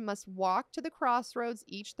woman must walk to the crossroads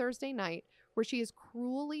each Thursday night, where she is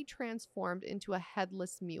cruelly transformed into a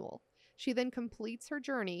headless mule. She then completes her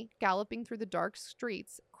journey, galloping through the dark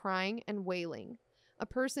streets, crying and wailing. A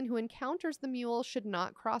person who encounters the mule should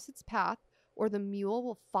not cross its path, or the mule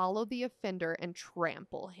will follow the offender and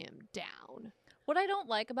trample him down. What I don't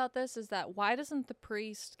like about this is that why doesn't the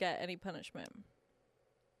priest get any punishment?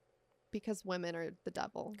 Because women are the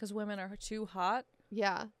devil. Because women are too hot?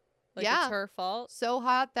 Yeah. Like Yeah. it's her fault? So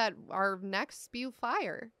hot that our necks spew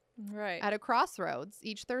fire Right. at a crossroads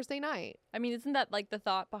each Thursday night. I mean, isn't that like the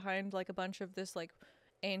thought behind like a bunch of this like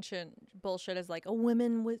ancient bullshit is like a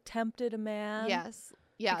woman tempted a man? Yes.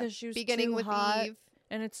 Yeah. Because she was Beginning too with hot, Eve.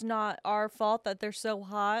 and it's not our fault that they're so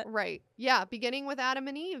hot. Right. Yeah. Beginning with Adam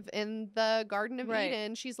and Eve in the Garden of Right.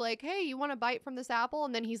 Eden. She's like, hey, you want to bite from this apple?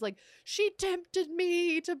 And then he's like, she tempted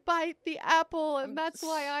me to bite the apple. And that's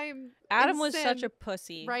why I'm. Adam in was sin." such a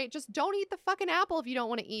pussy. Right. Just don't eat the fucking apple if you don't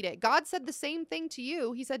want to eat it. God said the same thing to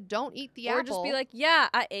you. He said, don't eat the Or apple. just be like, yeah,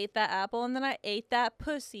 I ate that apple and then I ate that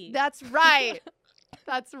pussy. that's right.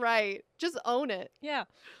 That's right. Just own it. yeah.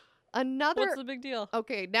 Another. What's the big deal?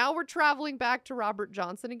 Okay. Now we're traveling back to Robert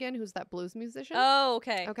Johnson again, who's that blues musician. Oh,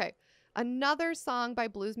 okay. Okay. Another song by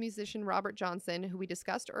blues musician Robert Johnson, who we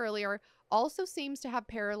discussed earlier, also seems to have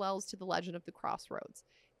parallels to the legend of the Crossroads.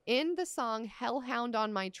 In the song Hellhound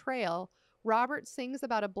on My Trail, Robert sings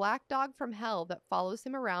about a black dog from hell that follows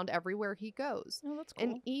him around everywhere he goes, Oh, that's cool.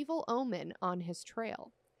 an evil omen on his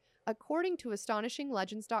trail. According to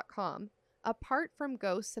astonishinglegends.com, apart from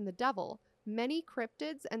ghosts and the devil, many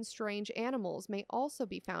cryptids and strange animals may also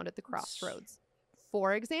be found at the crossroads.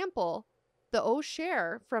 For example, the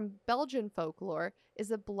Osher from Belgian folklore is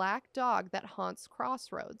a black dog that haunts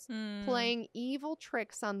crossroads, playing evil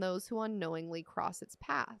tricks on those who unknowingly cross its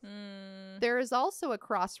path. There is also a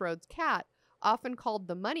crossroads cat, often called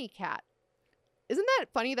the money cat. Isn't that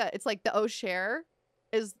funny that it's like the Osher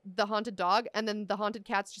is the haunted dog, and then the haunted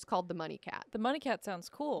cat's just called the money cat? The money cat sounds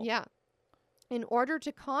cool. Yeah. In order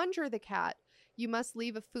to conjure the cat, you must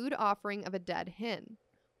leave a food offering of a dead hen.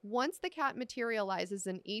 Once the cat materializes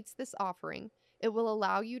and eats this offering, it will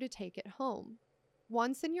allow you to take it home.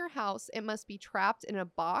 Once in your house, it must be trapped in a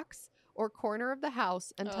box or corner of the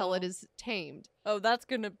house until it is tamed. Oh, that's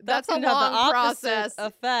gonna That's a gonna have long the opposite process.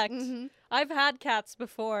 effect. Mm-hmm. I've had cats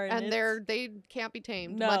before, And they can't be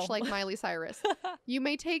tamed, No. much like Miley Cyrus. You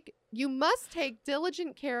must take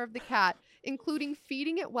diligent care of the cat, including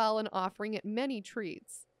feeding it well and offering it many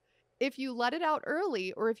treats. If you let it out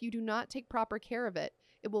early, or if you do not take proper care of it,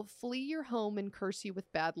 it will flee your home and curse you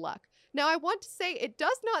with bad luck. Now, I want to say, it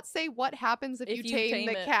does not say what happens if you tame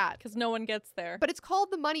the cat. because no one gets there. But it's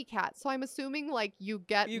called the money cat, so I'm assuming, like, you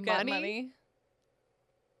get money.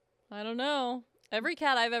 I don't know. Every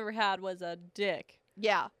cat I've ever had was a dick.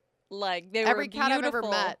 Yeah. Like, they Every were cat I've ever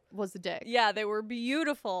beautiful. met was a dick. Yeah, they were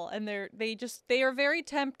beautiful, and they are very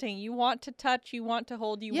tempting. You want to touch, you want to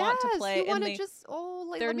hold, you want to play, you want and to just,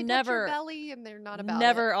 like, they're let me touch never- your belly, and they're not about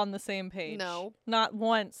never it. on the same page. No. Not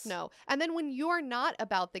once. No. And then when you're not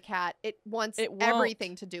about the cat, it wants It won't.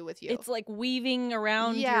 everything to do with you. It's like weaving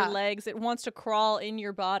around Yeah. your legs. It wants to crawl in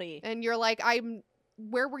your body. And you're like,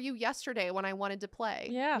 where were you yesterday when I wanted to play?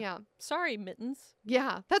 Yeah. Yeah. Sorry, Mittens.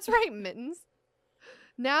 Yeah, that's right, Mittens.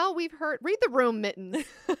 Now we've heard, read the room, Mittens.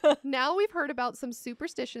 Now we've heard about some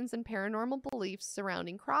superstitions and paranormal beliefs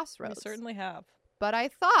surrounding We crossroads. certainly have. But I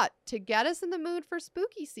thought, to get us in the mood for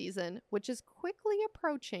spooky season, which is quickly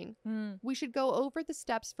approaching, we should go over the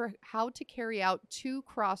steps for how to carry out 2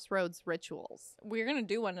 crossroads rituals. We're going to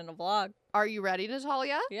do one in a vlog. Are you ready,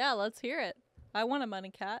 Natalia? Yeah, let's hear it. I want a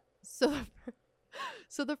money cat.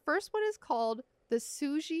 So the first one is called the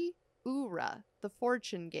Suji Ura, the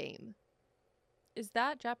fortune game. Is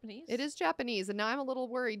that Japanese? It is Japanese, and now I'm a little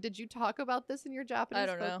worried. Did you talk about this in your Japanese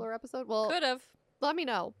don't know. folklore episode? Well, Could have. let me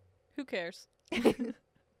know. Who cares? That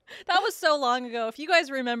was so long ago. If you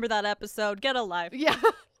guys remember that episode, get a life. Yeah.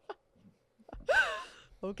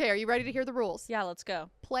 Okay, are you ready to hear the rules? Yeah, let's go.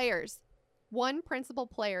 Players. 1 principal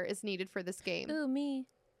player is needed for this game. Ooh, me.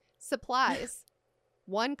 Supplies.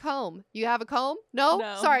 1 comb. You have a comb? No?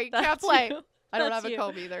 No, Sorry, can't that's play. you. I don't That's have a you.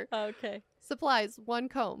 comb either. Okay. Supplies. 1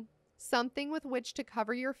 comb. Something with which to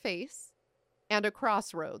cover your face. And a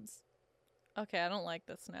crossroads. Okay, I don't like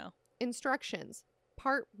this now. Instructions.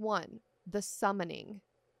 Part 1. The summoning.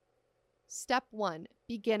 Step 1.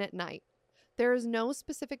 Begin at night. There is no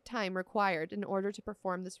specific time required in order to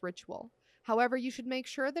perform this ritual. However, you should make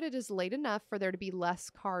sure that it is late enough for there to be less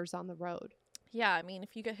cars on the road. Yeah, I mean,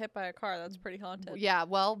 if you get hit by a car, that's pretty haunted. Yeah,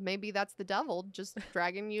 well, maybe that's the devil just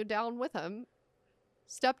dragging you down with him.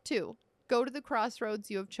 Step 2. Go to the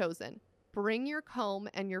crossroads you have chosen. Bring your comb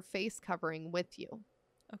and your face covering with you.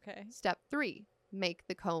 Okay. Step 3. Make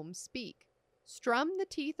the comb speak. Strum the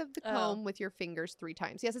teeth of the comb with your fingers 3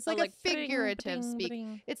 times. Yes, it's like a figurative bring, speak.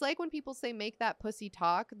 bring. It's like when people say make that pussy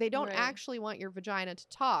talk. They don't Right. actually want your vagina to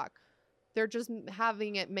talk. They're just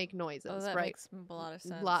having it make noises, Oh, that right? makes a lot of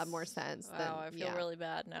sense. A lot more sense. Wow, I feel really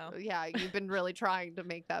bad now. Yeah, you've been really trying to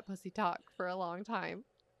make that pussy talk for a long time.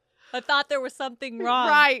 I thought there was something wrong.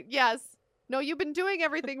 Right, yes. No, you've been doing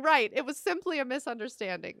everything right. It was simply a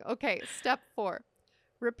misunderstanding. Okay, step 4.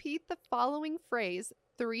 Repeat the following phrase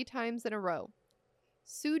 3 times in a row.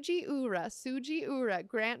 Suji ura,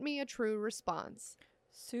 grant me a true response.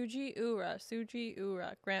 Suji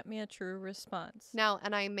ura, grant me a true response. Now,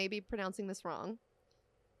 and I may be pronouncing this wrong.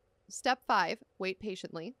 Step 5, wait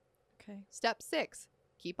patiently. Okay. Step 6,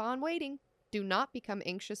 keep on waiting. Do not become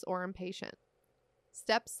anxious or impatient.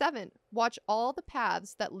 Step 7, watch all the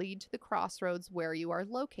paths that lead to the crossroads where you are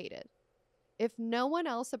located. If no one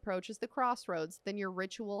else approaches the crossroads, then your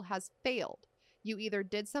ritual has failed. You either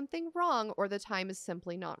did something wrong or the time is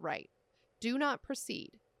simply not right. Do not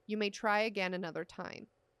proceed. You may try again another time.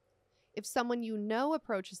 If someone you know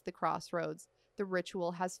approaches the crossroads, the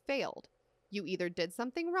ritual has failed. You either did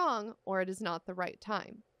something wrong or it is not the right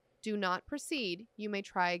time. Do not proceed. You may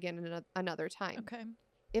try again another time. Okay.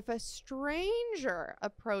 If a stranger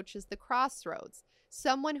approaches the crossroads,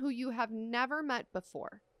 someone who you have never met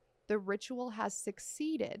before, the ritual has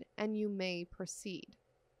succeeded and you may proceed.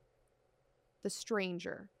 The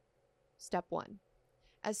stranger. Step 1.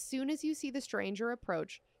 As soon as you see the stranger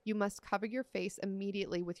approach, you must cover your face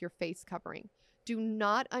immediately with your face covering. Do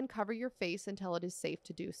not uncover your face until it is safe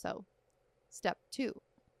to do so. Step 2.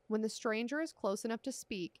 When the stranger is close enough to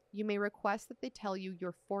speak, you may request that they tell you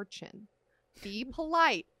your fortune. Be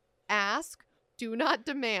polite. Ask. Do not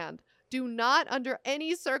demand. Do not, under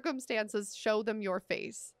any circumstances, show them your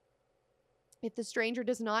face. If the stranger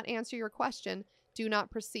does not answer your question, do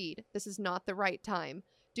not proceed. This is not the right time.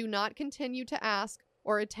 Do not continue to ask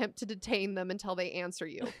or attempt to detain them until they answer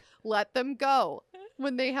you. Let them go.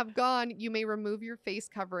 When they have gone, you may remove your face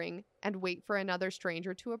covering and wait for another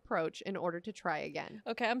stranger to approach in order to try again.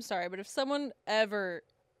 Okay, I'm sorry, but if someone ever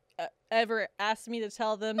asks me to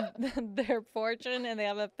tell them their fortune and they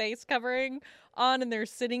have a face covering on and they're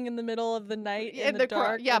sitting in the middle of the night in the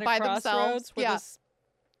dark in a by themselves, crossroads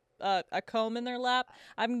with a comb in their lap,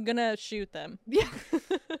 I'm gonna shoot them. Yeah.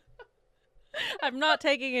 I'm not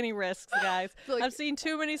taking any risks, guys. Like, I've seen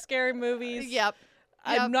too many scary movies. Yep.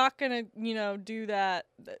 I'm not gonna, do that.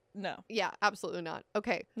 No, Yeah, absolutely not.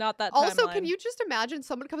 Okay. not that. Also, timeline. can you just imagine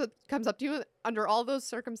someone comes up to you under all those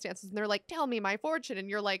circumstances and they're like, tell me my fortune. And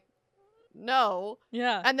you're like, no.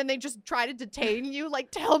 Yeah. And then they just try to detain you,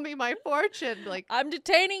 like, tell me my fortune. Like, I'm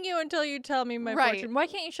detaining you until you tell me my Right. fortune. Why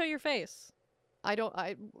can't you show your face? I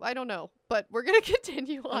don't know, but we're going to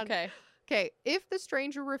continue on. Okay. Okay. If the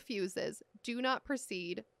stranger refuses, do not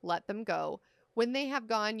proceed. Let them go. When they have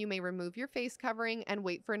gone, you may remove your face covering and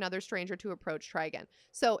wait for another stranger to approach. Try again.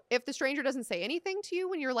 So if the stranger doesn't say anything to you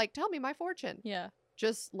when you're like, tell me my fortune, Yeah.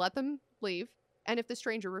 just let them leave. And if the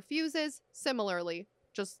stranger refuses, similarly,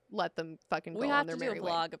 just let them fucking go We on have their to do merry a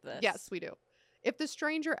way. vlog of this. Yes, we do. If the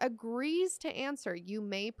stranger agrees to answer, you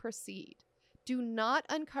may proceed. Do not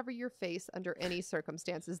uncover your face under any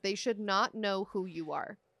circumstances. They should not know who you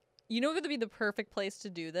are. You know what would be the perfect place to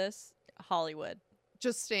do this? Hollywood.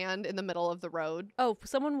 Just stand in the middle of the road. Oh,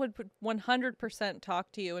 someone would 100%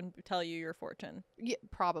 talk to you and tell you your fortune. Yeah,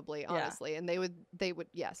 probably, honestly. And they would,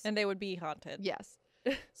 yes. And they would be haunted. Yes.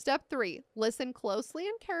 Step 3, listen closely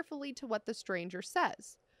and carefully to what the stranger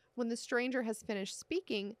says. When the stranger has finished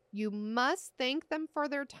speaking, you must thank them for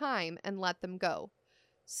their time and let them go.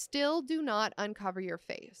 Still do not uncover your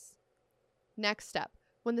face. Next step,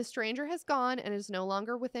 when the stranger has gone and is no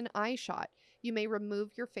longer within eyeshot, you may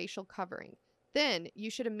remove your facial covering. Then you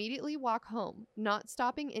should immediately walk home, not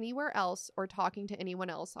stopping anywhere else or talking to anyone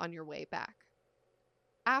else on your way back.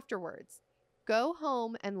 Afterwards, go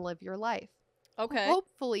home and live your life. Okay.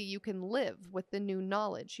 Hopefully you can live with the new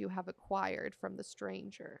knowledge you have acquired from the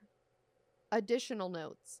stranger. Additional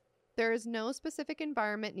notes. There is no specific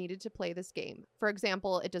environment needed to play this game. For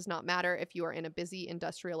example, it does not matter if you are in a busy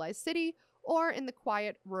industrialized city or in the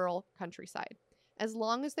quiet rural countryside. As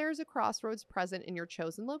long as there is a crossroads present in your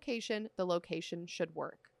chosen location, the location should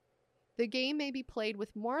work. The game may be played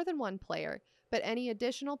with more than one player, but any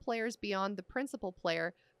additional players beyond the principal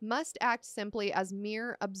player must act simply as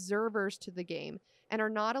mere observers to the game and are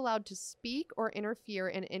not allowed to speak or interfere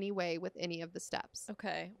in any way with any of the steps.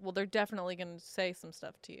 Okay. Well, they're definitely going to say some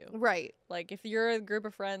stuff to you. Right. Like, if you're a group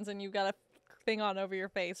of friends and you've got a thing on over your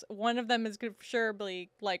face, one of them is going to surely,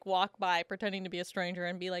 like, walk by pretending to be a stranger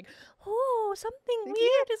and be like, oh, something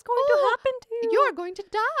weird is going to happen to you. You are going to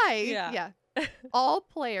die. Yeah. All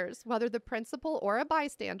players, whether the principal or a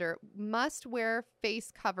bystander, must wear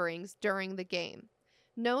face coverings during the game.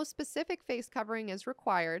 No specific face covering is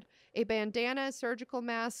required. A bandana, surgical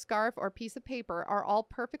mask, scarf, or piece of paper are all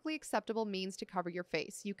perfectly acceptable means to cover your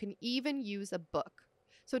face. You can even use a book.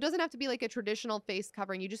 So it doesn't have to be like a traditional face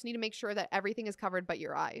covering. You just need to make sure that everything is covered but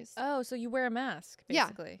your eyes. Oh, so you wear a mask,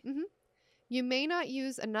 basically. Yeah. You may not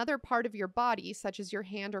use another part of your body, such as your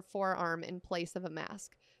hand or forearm, in place of a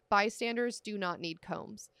mask. Bystanders do not need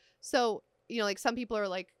combs. So, like some people are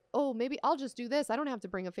like, oh, maybe I'll just do this. I don't have to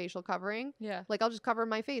bring a facial covering. Yeah. Like, I'll just cover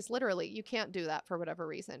my face, literally. You can't do that for whatever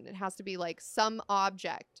reason. It has to be like some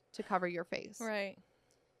object to cover your face. Right.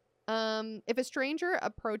 If a stranger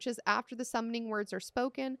approaches after the summoning words are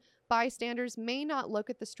spoken, bystanders may not look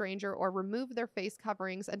at the stranger or remove their face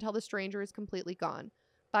coverings until the stranger is completely gone.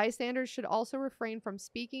 Bystanders should also refrain from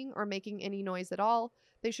speaking or making any noise at all.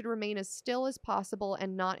 They should remain as still as possible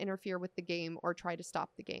and not interfere with the game or try to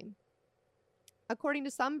stop the game. According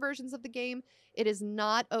to some versions of the game, it is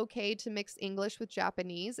not okay to mix English with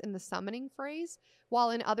Japanese in the summoning phrase,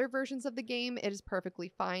 while in other versions of the game, it is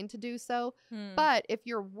perfectly fine to do so. Hmm. But if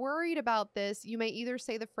you're worried about this, you may either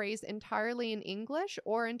say the phrase entirely in English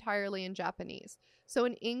or entirely in Japanese. So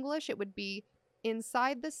in English, it would be,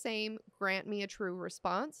 inside the same, grant me a true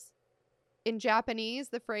response. In Japanese,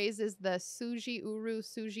 the phrase is the suji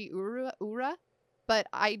ura, but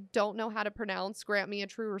I don't know how to pronounce grant me a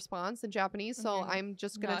true response in Japanese, so You're I'm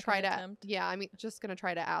just going to not try gonna to attempt? just going to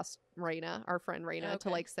try to ask Raina, our friend Raina, to Okay.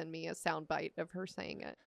 like send me a soundbite of her saying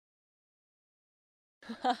it.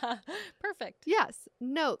 Perfect. Yes.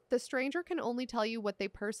 Note, the stranger can only tell you what they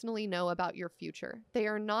personally know about your future. They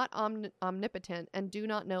are not omnipotent and do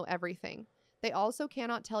not know everything. They also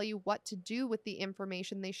cannot tell you what to do with the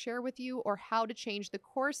information they share with you or how to change the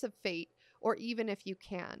course of fate, or even if you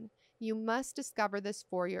can. You must discover this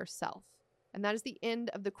for yourself. And that is the end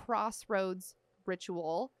of the Crossroads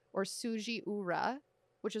ritual, or Suji Ura,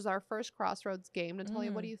 which is our first Crossroads game.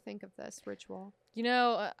 Natalia, what do you think of this ritual? You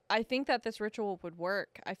know, I think that this ritual would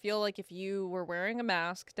work. I feel like if you were wearing a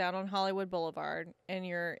mask down on Hollywood Boulevard and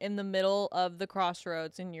you're in the middle of the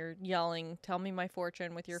crossroads and you're yelling, "Tell me my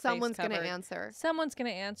fortune," with your Someone's face covered, gonna answer. someone's gonna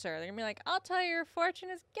answer. They're gonna be like, "I'll tell you your fortune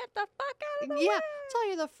is get the fuck out of the Yeah, way." tell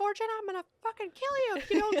you the fortune, I'm gonna fucking kill you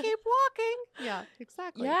if you don't keep walking. Yeah,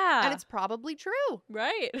 exactly. Yeah. And it's probably true.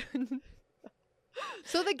 Right.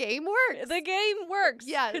 So the game works. The game works.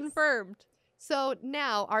 Yes. Confirmed. So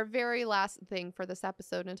now, our very last thing for this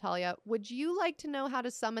episode, Natalia, would you like to know how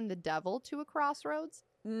to summon the devil to a crossroads?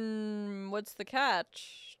 What's the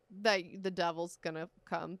catch? That the devil's gonna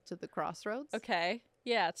come to the crossroads? Okay.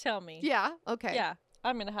 Yeah, tell me. Yeah, okay. Yeah.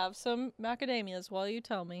 I'm gonna have some macadamias while you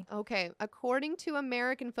tell me. Okay, according to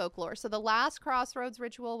American folklore, so the last crossroads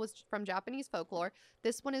ritual was from Japanese folklore.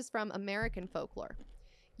 This one is from American folklore.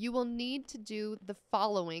 You will need to do the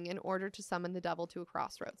following in order to summon the devil to a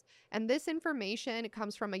crossroads. And this information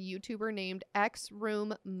comes from a YouTuber named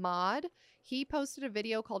XRoomMod. He posted a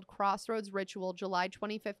video called Crossroads Ritual July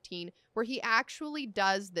 2015 where he actually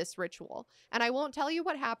does this ritual. And I won't tell you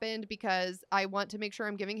what happened because I want to make sure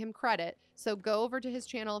I'm giving him credit. So go over to his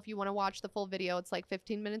channel if you want to watch the full video. It's like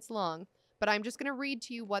 15 minutes long. But I'm just going to read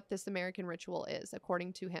to you what this American ritual is,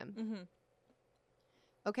 according to him. Mm-hmm.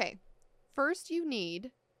 Okay, first you need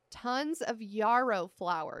tons of yarrow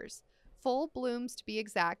flowers, full blooms to be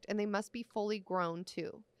exact, and they must be fully grown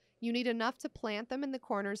too. You need enough to plant them in the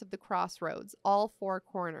corners of the crossroads, all 4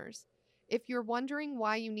 corners. If you're wondering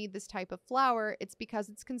why you need this type of flower, it's because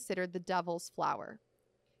it's considered the devil's flower.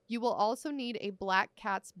 You will also need a black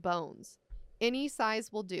cat's bones. Any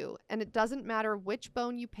size will do, and it doesn't matter which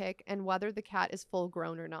bone you pick and whether the cat is full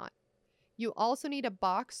grown or not. You also need a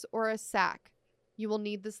box or a sack. You will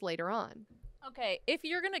need this later on. Okay, if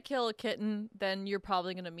you're gonna kill a kitten, then you're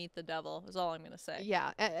probably gonna meet the devil, is all I'm gonna say.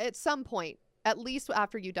 Yeah, at some point, at least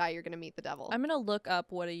after you die, you're going to meet the devil. I'm gonna look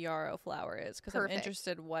up what a yarrow flower is, because I'm Perfect.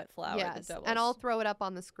 interested what flower Yes, the devil and I'll throw it up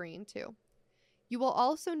on the screen too. You will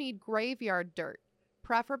also need graveyard dirt,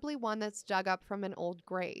 preferably one that's dug up from an old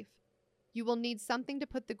grave. You will need something to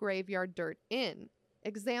put the graveyard dirt in.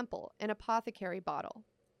 Example, an apothecary bottle.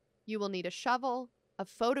 You will need a shovel, a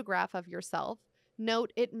photograph of yourself.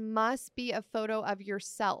 Note, it must be a photo of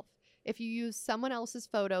yourself. If you use someone else's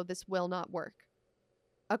photo, this will not work.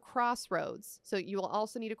 A crossroads. So you will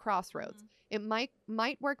also need a crossroads. It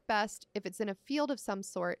might work best if it's in a field of some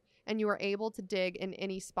sort and you are able to dig in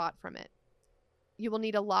any spot from it. You will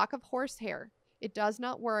need a lock of horsehair. It does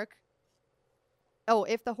not work. Oh,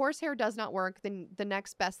 if the horsehair does not work, then the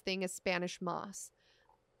next best thing is Spanish moss.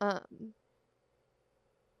 And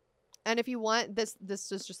if you want, this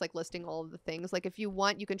is just like listing all of the things. Like if you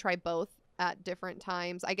want, you can try both at different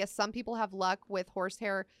times. I guess some people have luck with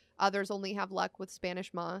horsehair. Others only have luck with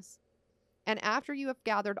Spanish moss. And after you have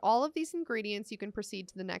gathered all of these ingredients, you can proceed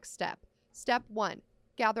to the next step. Step 1.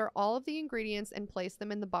 Gather all of the ingredients and place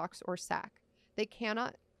them in the box or sack. They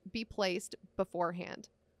cannot be placed beforehand.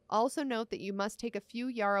 Also note that you must take a few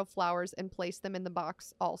yarrow flowers and place them in the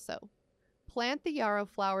box also. Plant the yarrow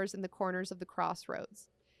flowers in the corners of the crossroads.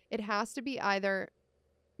 It has to be either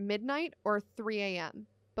midnight or 3 a.m.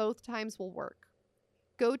 Both times will work.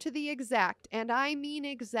 Go to the exact, and I mean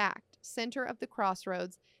exact, center of the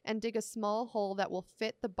crossroads and dig a small hole that will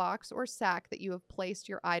fit the box or sack that you have placed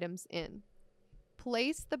your items in.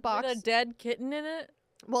 Place the box... With a dead kitten in it?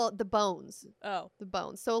 Well, the bones. Oh. The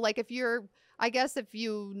bones. So, like, if you're... I guess if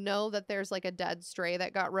you know that there's, like, a dead stray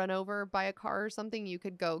that got run over by a car or something, you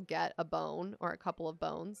could go get a bone or a couple of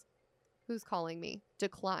bones. Who's calling me?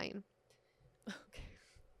 Decline. Okay.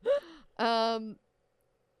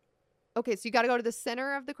 Okay, so you got to go to the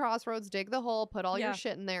center of the crossroads, dig the hole, put all your Yeah.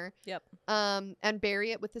 shit in there, Yep. and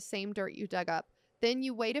bury it with the same dirt you dug up. Then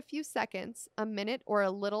you wait a few seconds, a minute or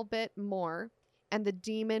a little bit more, and the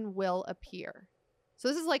demon will appear. So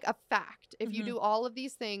this is like a fact. If you Mhm. do all of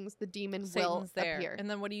these things, the demon Satan's will there. appear. And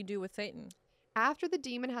then what do you do with Satan? After the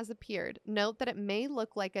demon has appeared, note that it may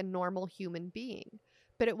look like a normal human being,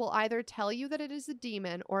 but it will either tell you that it is a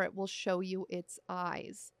demon or it will show you its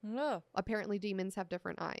eyes. Oh. Apparently, demons have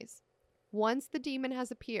different eyes. Once the demon has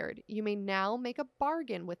appeared, you may now make a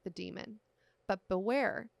bargain with the demon. But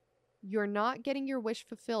beware, you're not getting your wish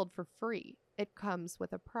fulfilled for free. It comes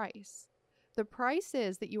with a price. The price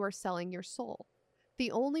is that you are selling your soul.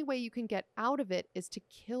 The only way you can get out of it is to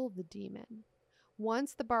kill the demon.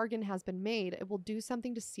 Once the bargain has been made, it will do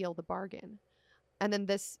something to seal the bargain. And then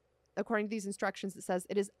this, according to these instructions, it says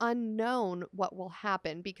it is unknown what will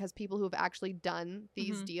happen because people who have actually done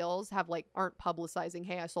these Mhm. deals have aren't publicizing,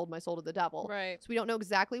 hey, I sold my soul to the devil. Right. So we don't know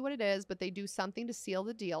exactly what it is, but they do something to seal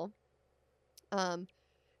the deal.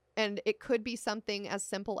 And it could be something as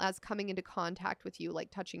simple as coming into contact with you,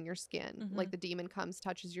 like touching your skin. Mhm. Like the demon comes,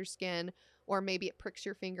 touches your skin, or maybe it pricks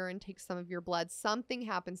your finger and takes some of your blood. Something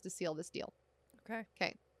happens to seal this deal.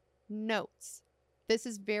 Okay. Notes. This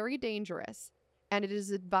is very dangerous, and it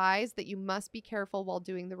is advised that you must be careful while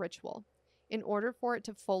doing the ritual. In order for it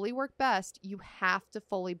to fully work best, you have to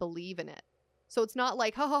fully believe in it. So it's not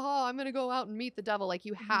like, ha ha ha, I'm going to go out and meet the devil. Like,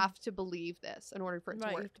 you Mhm. have to believe this in order for it Right. to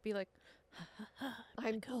You work. have to be like,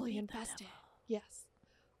 I'm go fully meet the invested. devil. Yes.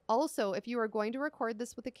 Also, if you are going to record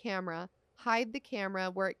this with a camera, hide the camera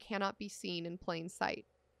where it cannot be seen in plain sight.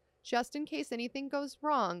 Just in case anything goes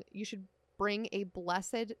wrong, you should bring a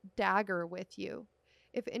blessed dagger with you.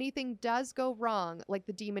 If anything does go wrong, like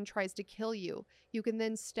the demon tries to kill you, you can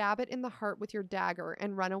then stab it in the heart with your dagger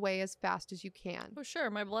and run away as fast as you can. Oh, sure.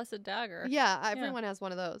 My blessed dagger. Yeah, everyone has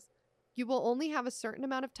one of those. You will only have a certain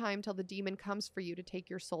amount of time till the demon comes for you to take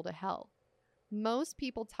your soul to hell. Most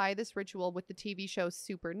people tie this ritual with the TV show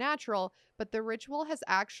Supernatural, but the ritual has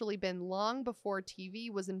actually been long before TV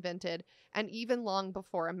was invented and even long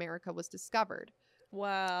before America was discovered.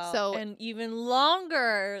 Wow. So- and even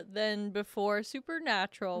longer than before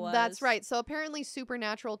Supernatural was. That's right. So apparently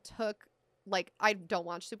Supernatural took, I don't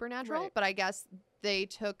watch Supernatural, Right. but I guess they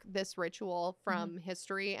took this ritual from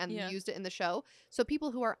history and Yeah. used it in the show. So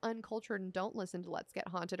people who are uncultured and don't listen to Let's Get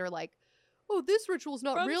Haunted are like, oh, this ritual's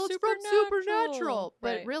not From real. It's from Supernatural. Supernatural.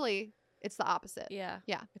 But Right. really, it's the opposite. Yeah.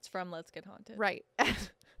 Yeah. It's from Let's Get Haunted. Right.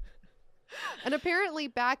 And apparently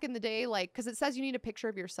back in the day, because it says you need a picture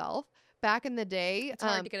of yourself. Back in the day, It's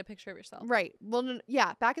hard to get a picture of yourself. right. Well,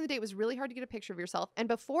 yeah, back in the day, it was really hard to get a picture of yourself. And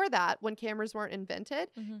before that, when cameras weren't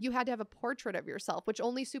invented, Mhm. you had to have a portrait of yourself, which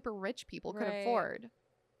only super rich people could Right. afford.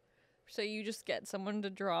 So you just get someone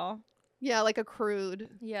to draw. Yeah, like a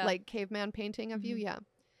crude, Yeah. caveman painting of you. Mhm. Yeah.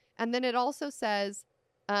 And then it also says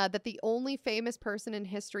that the only famous person in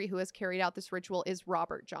history who has carried out this ritual is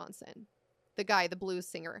Robert Johnson, the guy, the blues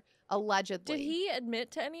singer, allegedly. Did he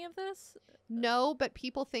admit to any of this? No, but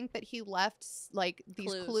people think that he left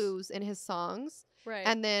these Clues. clues in his songs. Right.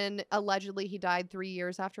 And then allegedly he died 3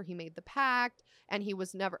 years after he made the pact. And he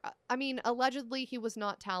was never, allegedly he was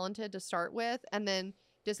not talented to start with and then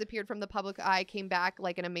disappeared from the public eye, came back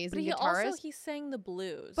like an amazing but he guitarist. also he sang the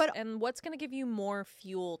blues. But- and what's going to give you more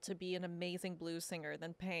fuel to be an amazing blues singer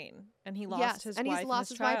than pain? And he lost Yes, his and wife he's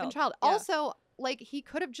lost and his wife and child. Yeah. Also, he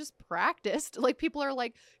could have just practiced. People are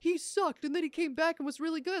like, he sucked and then he came back and was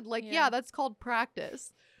really good. Yeah. Yeah, that's called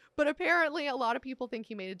practice. But apparently a lot of people think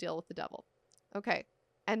he made a deal with the devil. Okay.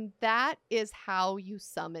 And that is how you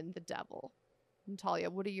summon the devil.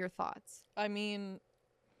 Natalia, what are your thoughts? I mean,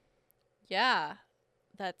 yeah,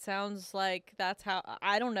 that sounds like that's how.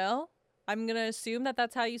 I don't know. I'm gonna assume that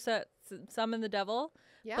that's how you summon the devil.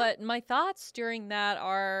 Yeah. But my thoughts during that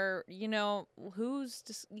are, who's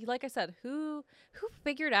just like I said, who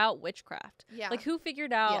figured out witchcraft? yeah. Like who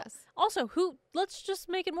figured out? yes. Also, let's just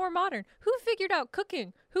make it more modern. Who figured out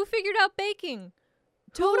cooking? Who figured out baking?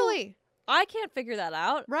 Totally. I can't figure that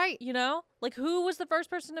out. Right. Like who was the first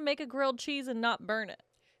person to make a grilled cheese and not burn it?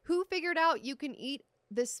 Who figured out you can eat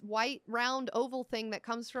this white round oval thing that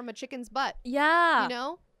comes from a chicken's butt? Yeah. You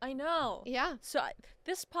know? I know. Yeah. So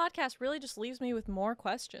this podcast really just leaves me with more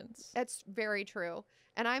questions. That's very true.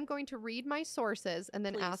 And I'm going to read my sources and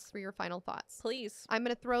then Please. ask for your final thoughts. Please. I'm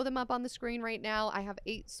going to throw them up on the screen right now. I have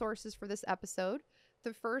 8 sources for this episode.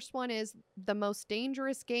 The first one is The Most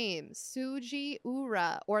Dangerous Game, Suji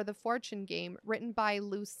Ura, or The Fortune Game, written by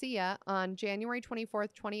Lucia on January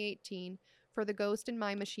 24th, 2018 for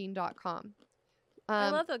theghostandmymachine.com. I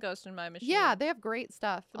love the Ghost in My Machine. Yeah, they have great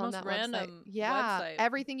stuff The on most that random website. Yeah, website.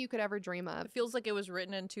 everything you could ever dream of. It feels like it was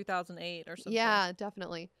written in 2008 or something. Yeah,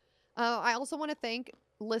 definitely. I also want to thank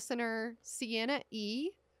listener Sienna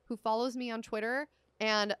E, who follows me on Twitter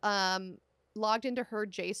and logged into her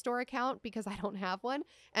JSTOR account because I don't have one,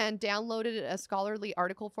 and downloaded a scholarly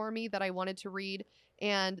article for me that I wanted to read.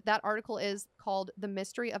 And that article is called The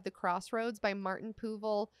Mystery of the Crossroads by Martin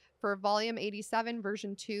Puvel for volume 87,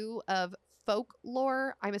 version 2 of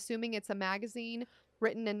Folklore. I'm assuming it's a magazine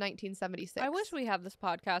written in 1976. I wish we had this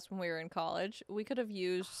podcast when we were in college. We could have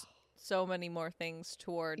used so many more things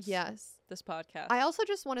towards this podcast. I also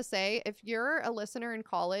just want to say, if you're a listener in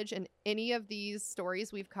college and any of these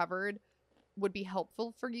stories we've covered would be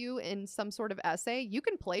helpful for you in some sort of essay, you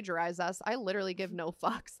can plagiarize us. I literally give no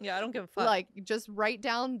fucks. Yeah, I don't give a fuck. Like, just write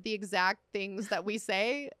down the exact things that we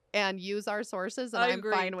say and use our sources, and I I'm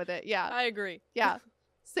agree. fine with it. Yeah. I agree. Yeah.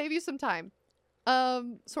 Save you some time.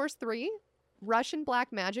 Source 3, Russian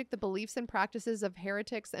Black Magic, The Beliefs and Practices of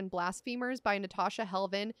Heretics and Blasphemers by Natasha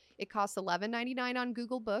Helvin. It costs $11.99 on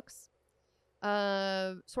Google Books.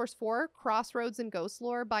 Source 4, Crossroads and Ghost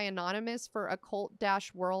Lore by Anonymous for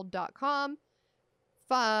occult-world.com.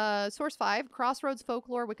 Source 5, Crossroads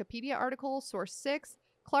Folklore Wikipedia article. Source 6,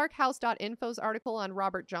 clarkhouse.info's article on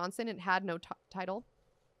Robert Johnson. It had no title.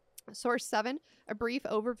 Source 7, A Brief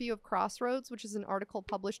Overview of Crossroads, which is an article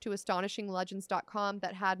published to astonishinglegends.com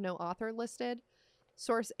that had no author listed.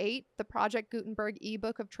 Source 8, The Project Gutenberg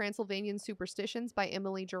ebook of Transylvanian Superstitions by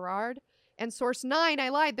Emily Gerard. And source 9, I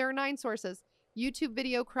lied, there are 9 sources. YouTube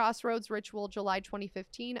video Crossroads Ritual, July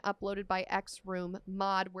 2015, uploaded by X Room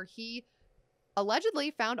Mod, where he allegedly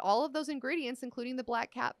found all of those ingredients, including the black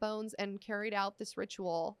cat bones, and carried out this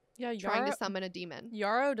ritual, Yeah, trying to summon a demon.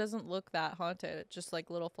 Yarrow doesn't look that haunted. It's just like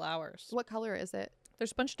little flowers. What color is it?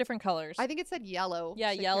 There's a bunch of different colors. I think it said yellow.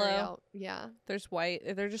 Yeah, to carry yellow. out. Yeah. There's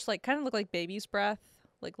white. They're just like kind of look like baby's breath,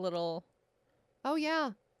 like little. Oh,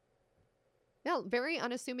 yeah. Yeah, very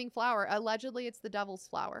unassuming flower. Allegedly, it's the devil's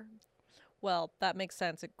flower. Well, that makes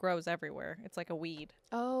sense. It grows everywhere. It's like a weed.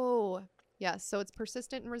 Oh, yes. So it's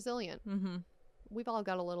persistent and resilient. Mm-hmm. We've all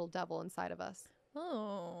got a little devil inside of us.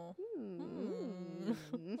 Oh. Hmm.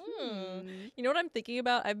 You know what I'm thinking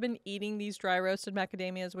about? I've been eating these dry roasted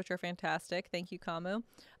macadamias, which are fantastic. Thank you, Kamu.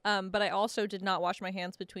 But I also did not wash my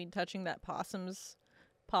hands between touching that possum's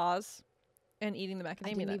paws and eating the macadamia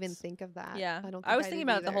I didn't even nuts. think of that. Yeah. I don't. I was did thinking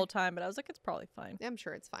about it the either. whole time, but I was like, it's probably fine. I'm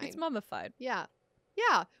sure it's fine. It's mummified. Yeah.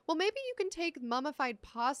 Yeah. Well, maybe you can take mummified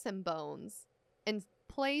possum bones in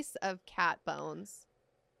place of cat bones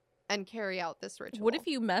and carry out this ritual. What if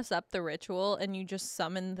you mess up the ritual and you just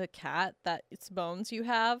summon the cat that its bones you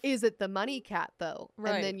have? Is it the money cat, though?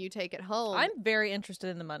 Right. And then you take it home. I'm very interested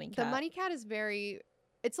in the money cat. The money cat is very...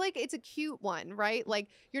 It's like, it's a cute one, right? Like,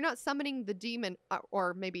 you're not summoning the demon,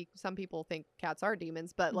 or maybe some people think cats are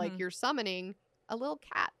demons, but like, Mhm. you're summoning a little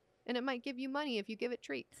cat, and it might give you money if you give it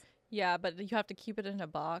treats. Yeah, but you have to keep it in a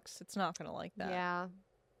box. It's not going to like that. Yeah,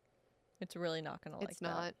 It's really not going to like it's that.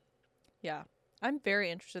 not. Yeah. I'm very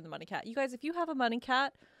interested in the money cat. You guys, if you have a money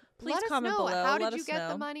cat, please Let us comment know. below. How Let did you us get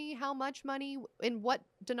the know. money? How much money? In what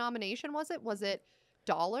denomination was it? Was it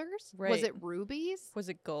dollars? Was Right. it rubies? Was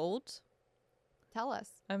it gold? Tell us.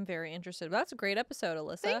 I'm very interested. That's a great episode,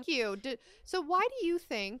 Alyssa. Thank you. So why do you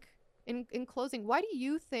think, in closing, why do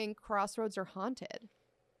you think Crossroads are haunted?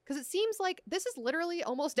 Because it seems like this is literally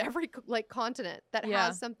almost every like continent that Yeah.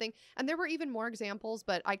 has something. And there were even more examples,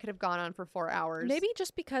 but I could have gone on for 4 hours. Maybe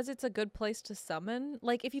just because it's a good place to summon.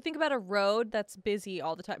 Like, if you think about a road that's busy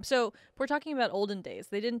all the time. So, if we're talking about olden days.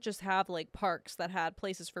 They didn't just have, like, parks that had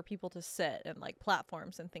places for people to sit and, like,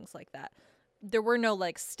 platforms and things like that. There were no,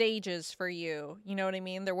 like, stages for you. You know what I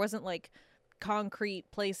mean? There wasn't, like, concrete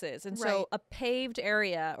places. And Right. so, a paved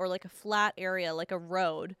area or, like, a flat area, like a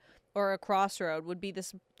road or a crossroad would be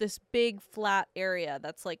this big flat area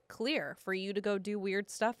that's, like, clear for you to go do weird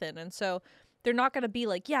stuff in. And so they're not going to be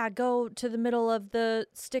like, yeah, go to the middle of the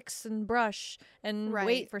sticks and brush and Right.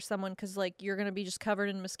 wait for someone, because, like, you're going to be just covered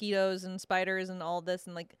in mosquitoes and spiders and all this,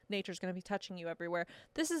 and, like, nature's going to be touching you everywhere.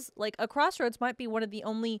 This is, like, a crossroads might be one of the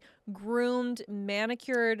only groomed,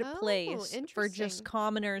 manicured Oh, place for just interesting.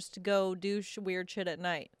 commoners to go do weird shit at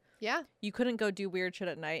night. Yeah. You couldn't go do weird shit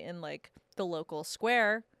at night in, like, the local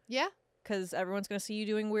square, Yeah. because everyone's going to see you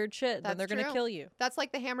doing weird shit. Then That's they're going to true. kill you. That's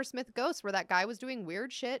like the Hammersmith ghost, where that guy was doing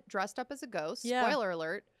weird shit, dressed up as a ghost, Yeah. spoiler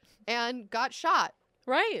alert, and got shot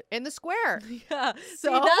Right. in the square. Yeah.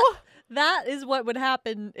 So That is what would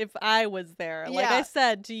happen if I was there. Like I Yeah.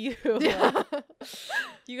 said to you,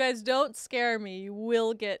 you guys don't scare me. You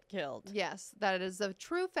will get killed. Yes, that is a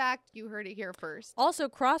true fact. You heard it here first. Also,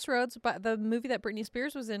 Crossroads, but the movie that Britney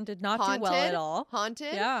Spears was in, did not do well at Haunted? all.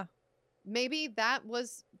 Haunted? Yeah. Maybe that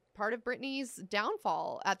was part of Britney's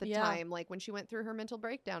downfall at the Yeah. time, like when she went through her mental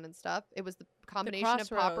breakdown and stuff. It was the combination of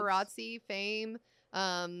Crossroads. paparazzi, fame,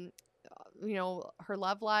 her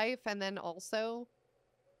love life, and then also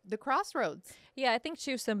the Crossroads. Yeah, I think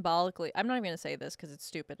too symbolically, I'm not even going to say this because it's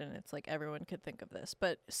stupid and it's like everyone could think of this,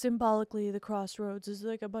 but symbolically, the Crossroads is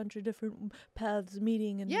like a bunch of different paths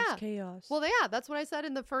meeting in Yeah. this chaos. Well, yeah, that's what I said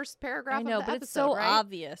in the first paragraph I know, of the but episode, it's so right?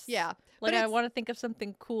 obvious. Yeah. Like but I it's- want to think of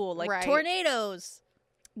something cool, like Right. tornadoes.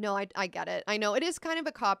 No, I get it. I know it is kind of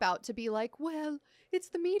a cop out to be like, well, it's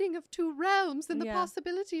the meeting of two realms and the Yeah.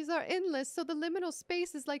 possibilities are endless. So the liminal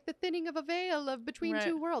space is like the thinning of a veil of between Right.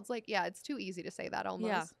 two worlds. Like, yeah, it's too easy to say that almost.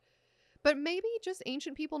 Yeah. But maybe just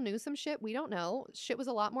ancient people knew some shit. We don't know. Shit was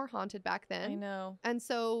a lot more haunted back I then. know. And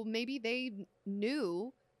so maybe they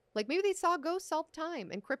knew, like maybe they saw ghosts all the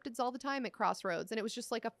time and cryptids all the time at Crossroads. And it was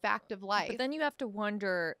just like a fact of life. But then you have to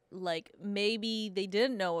wonder, like, maybe they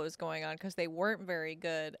didn't know what was going on because they weren't very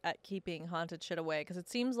good at keeping haunted shit away. Because it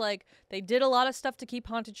seems like they did a lot of stuff to keep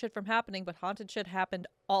haunted shit from happening, but haunted shit happened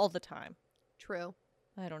all the time. True.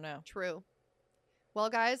 I don't know. True. Well,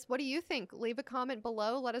 guys, what do you think? Leave a comment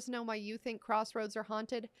below. Let us know why you think Crossroads are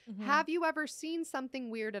haunted. Mhm. Have you ever seen something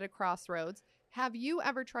weird at a Crossroads? Have you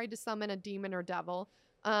ever tried to summon a demon or devil?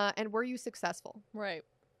 And were you successful? Right.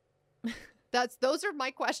 Those are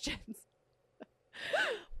my questions.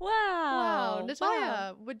 Wow.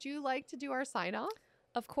 Natalia, would you like to do our sign off?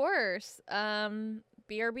 Of course.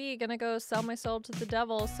 BRB, gonna go sell my soul to the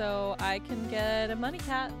devil so I can get a money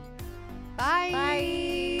cat. Bye.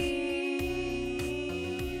 Bye.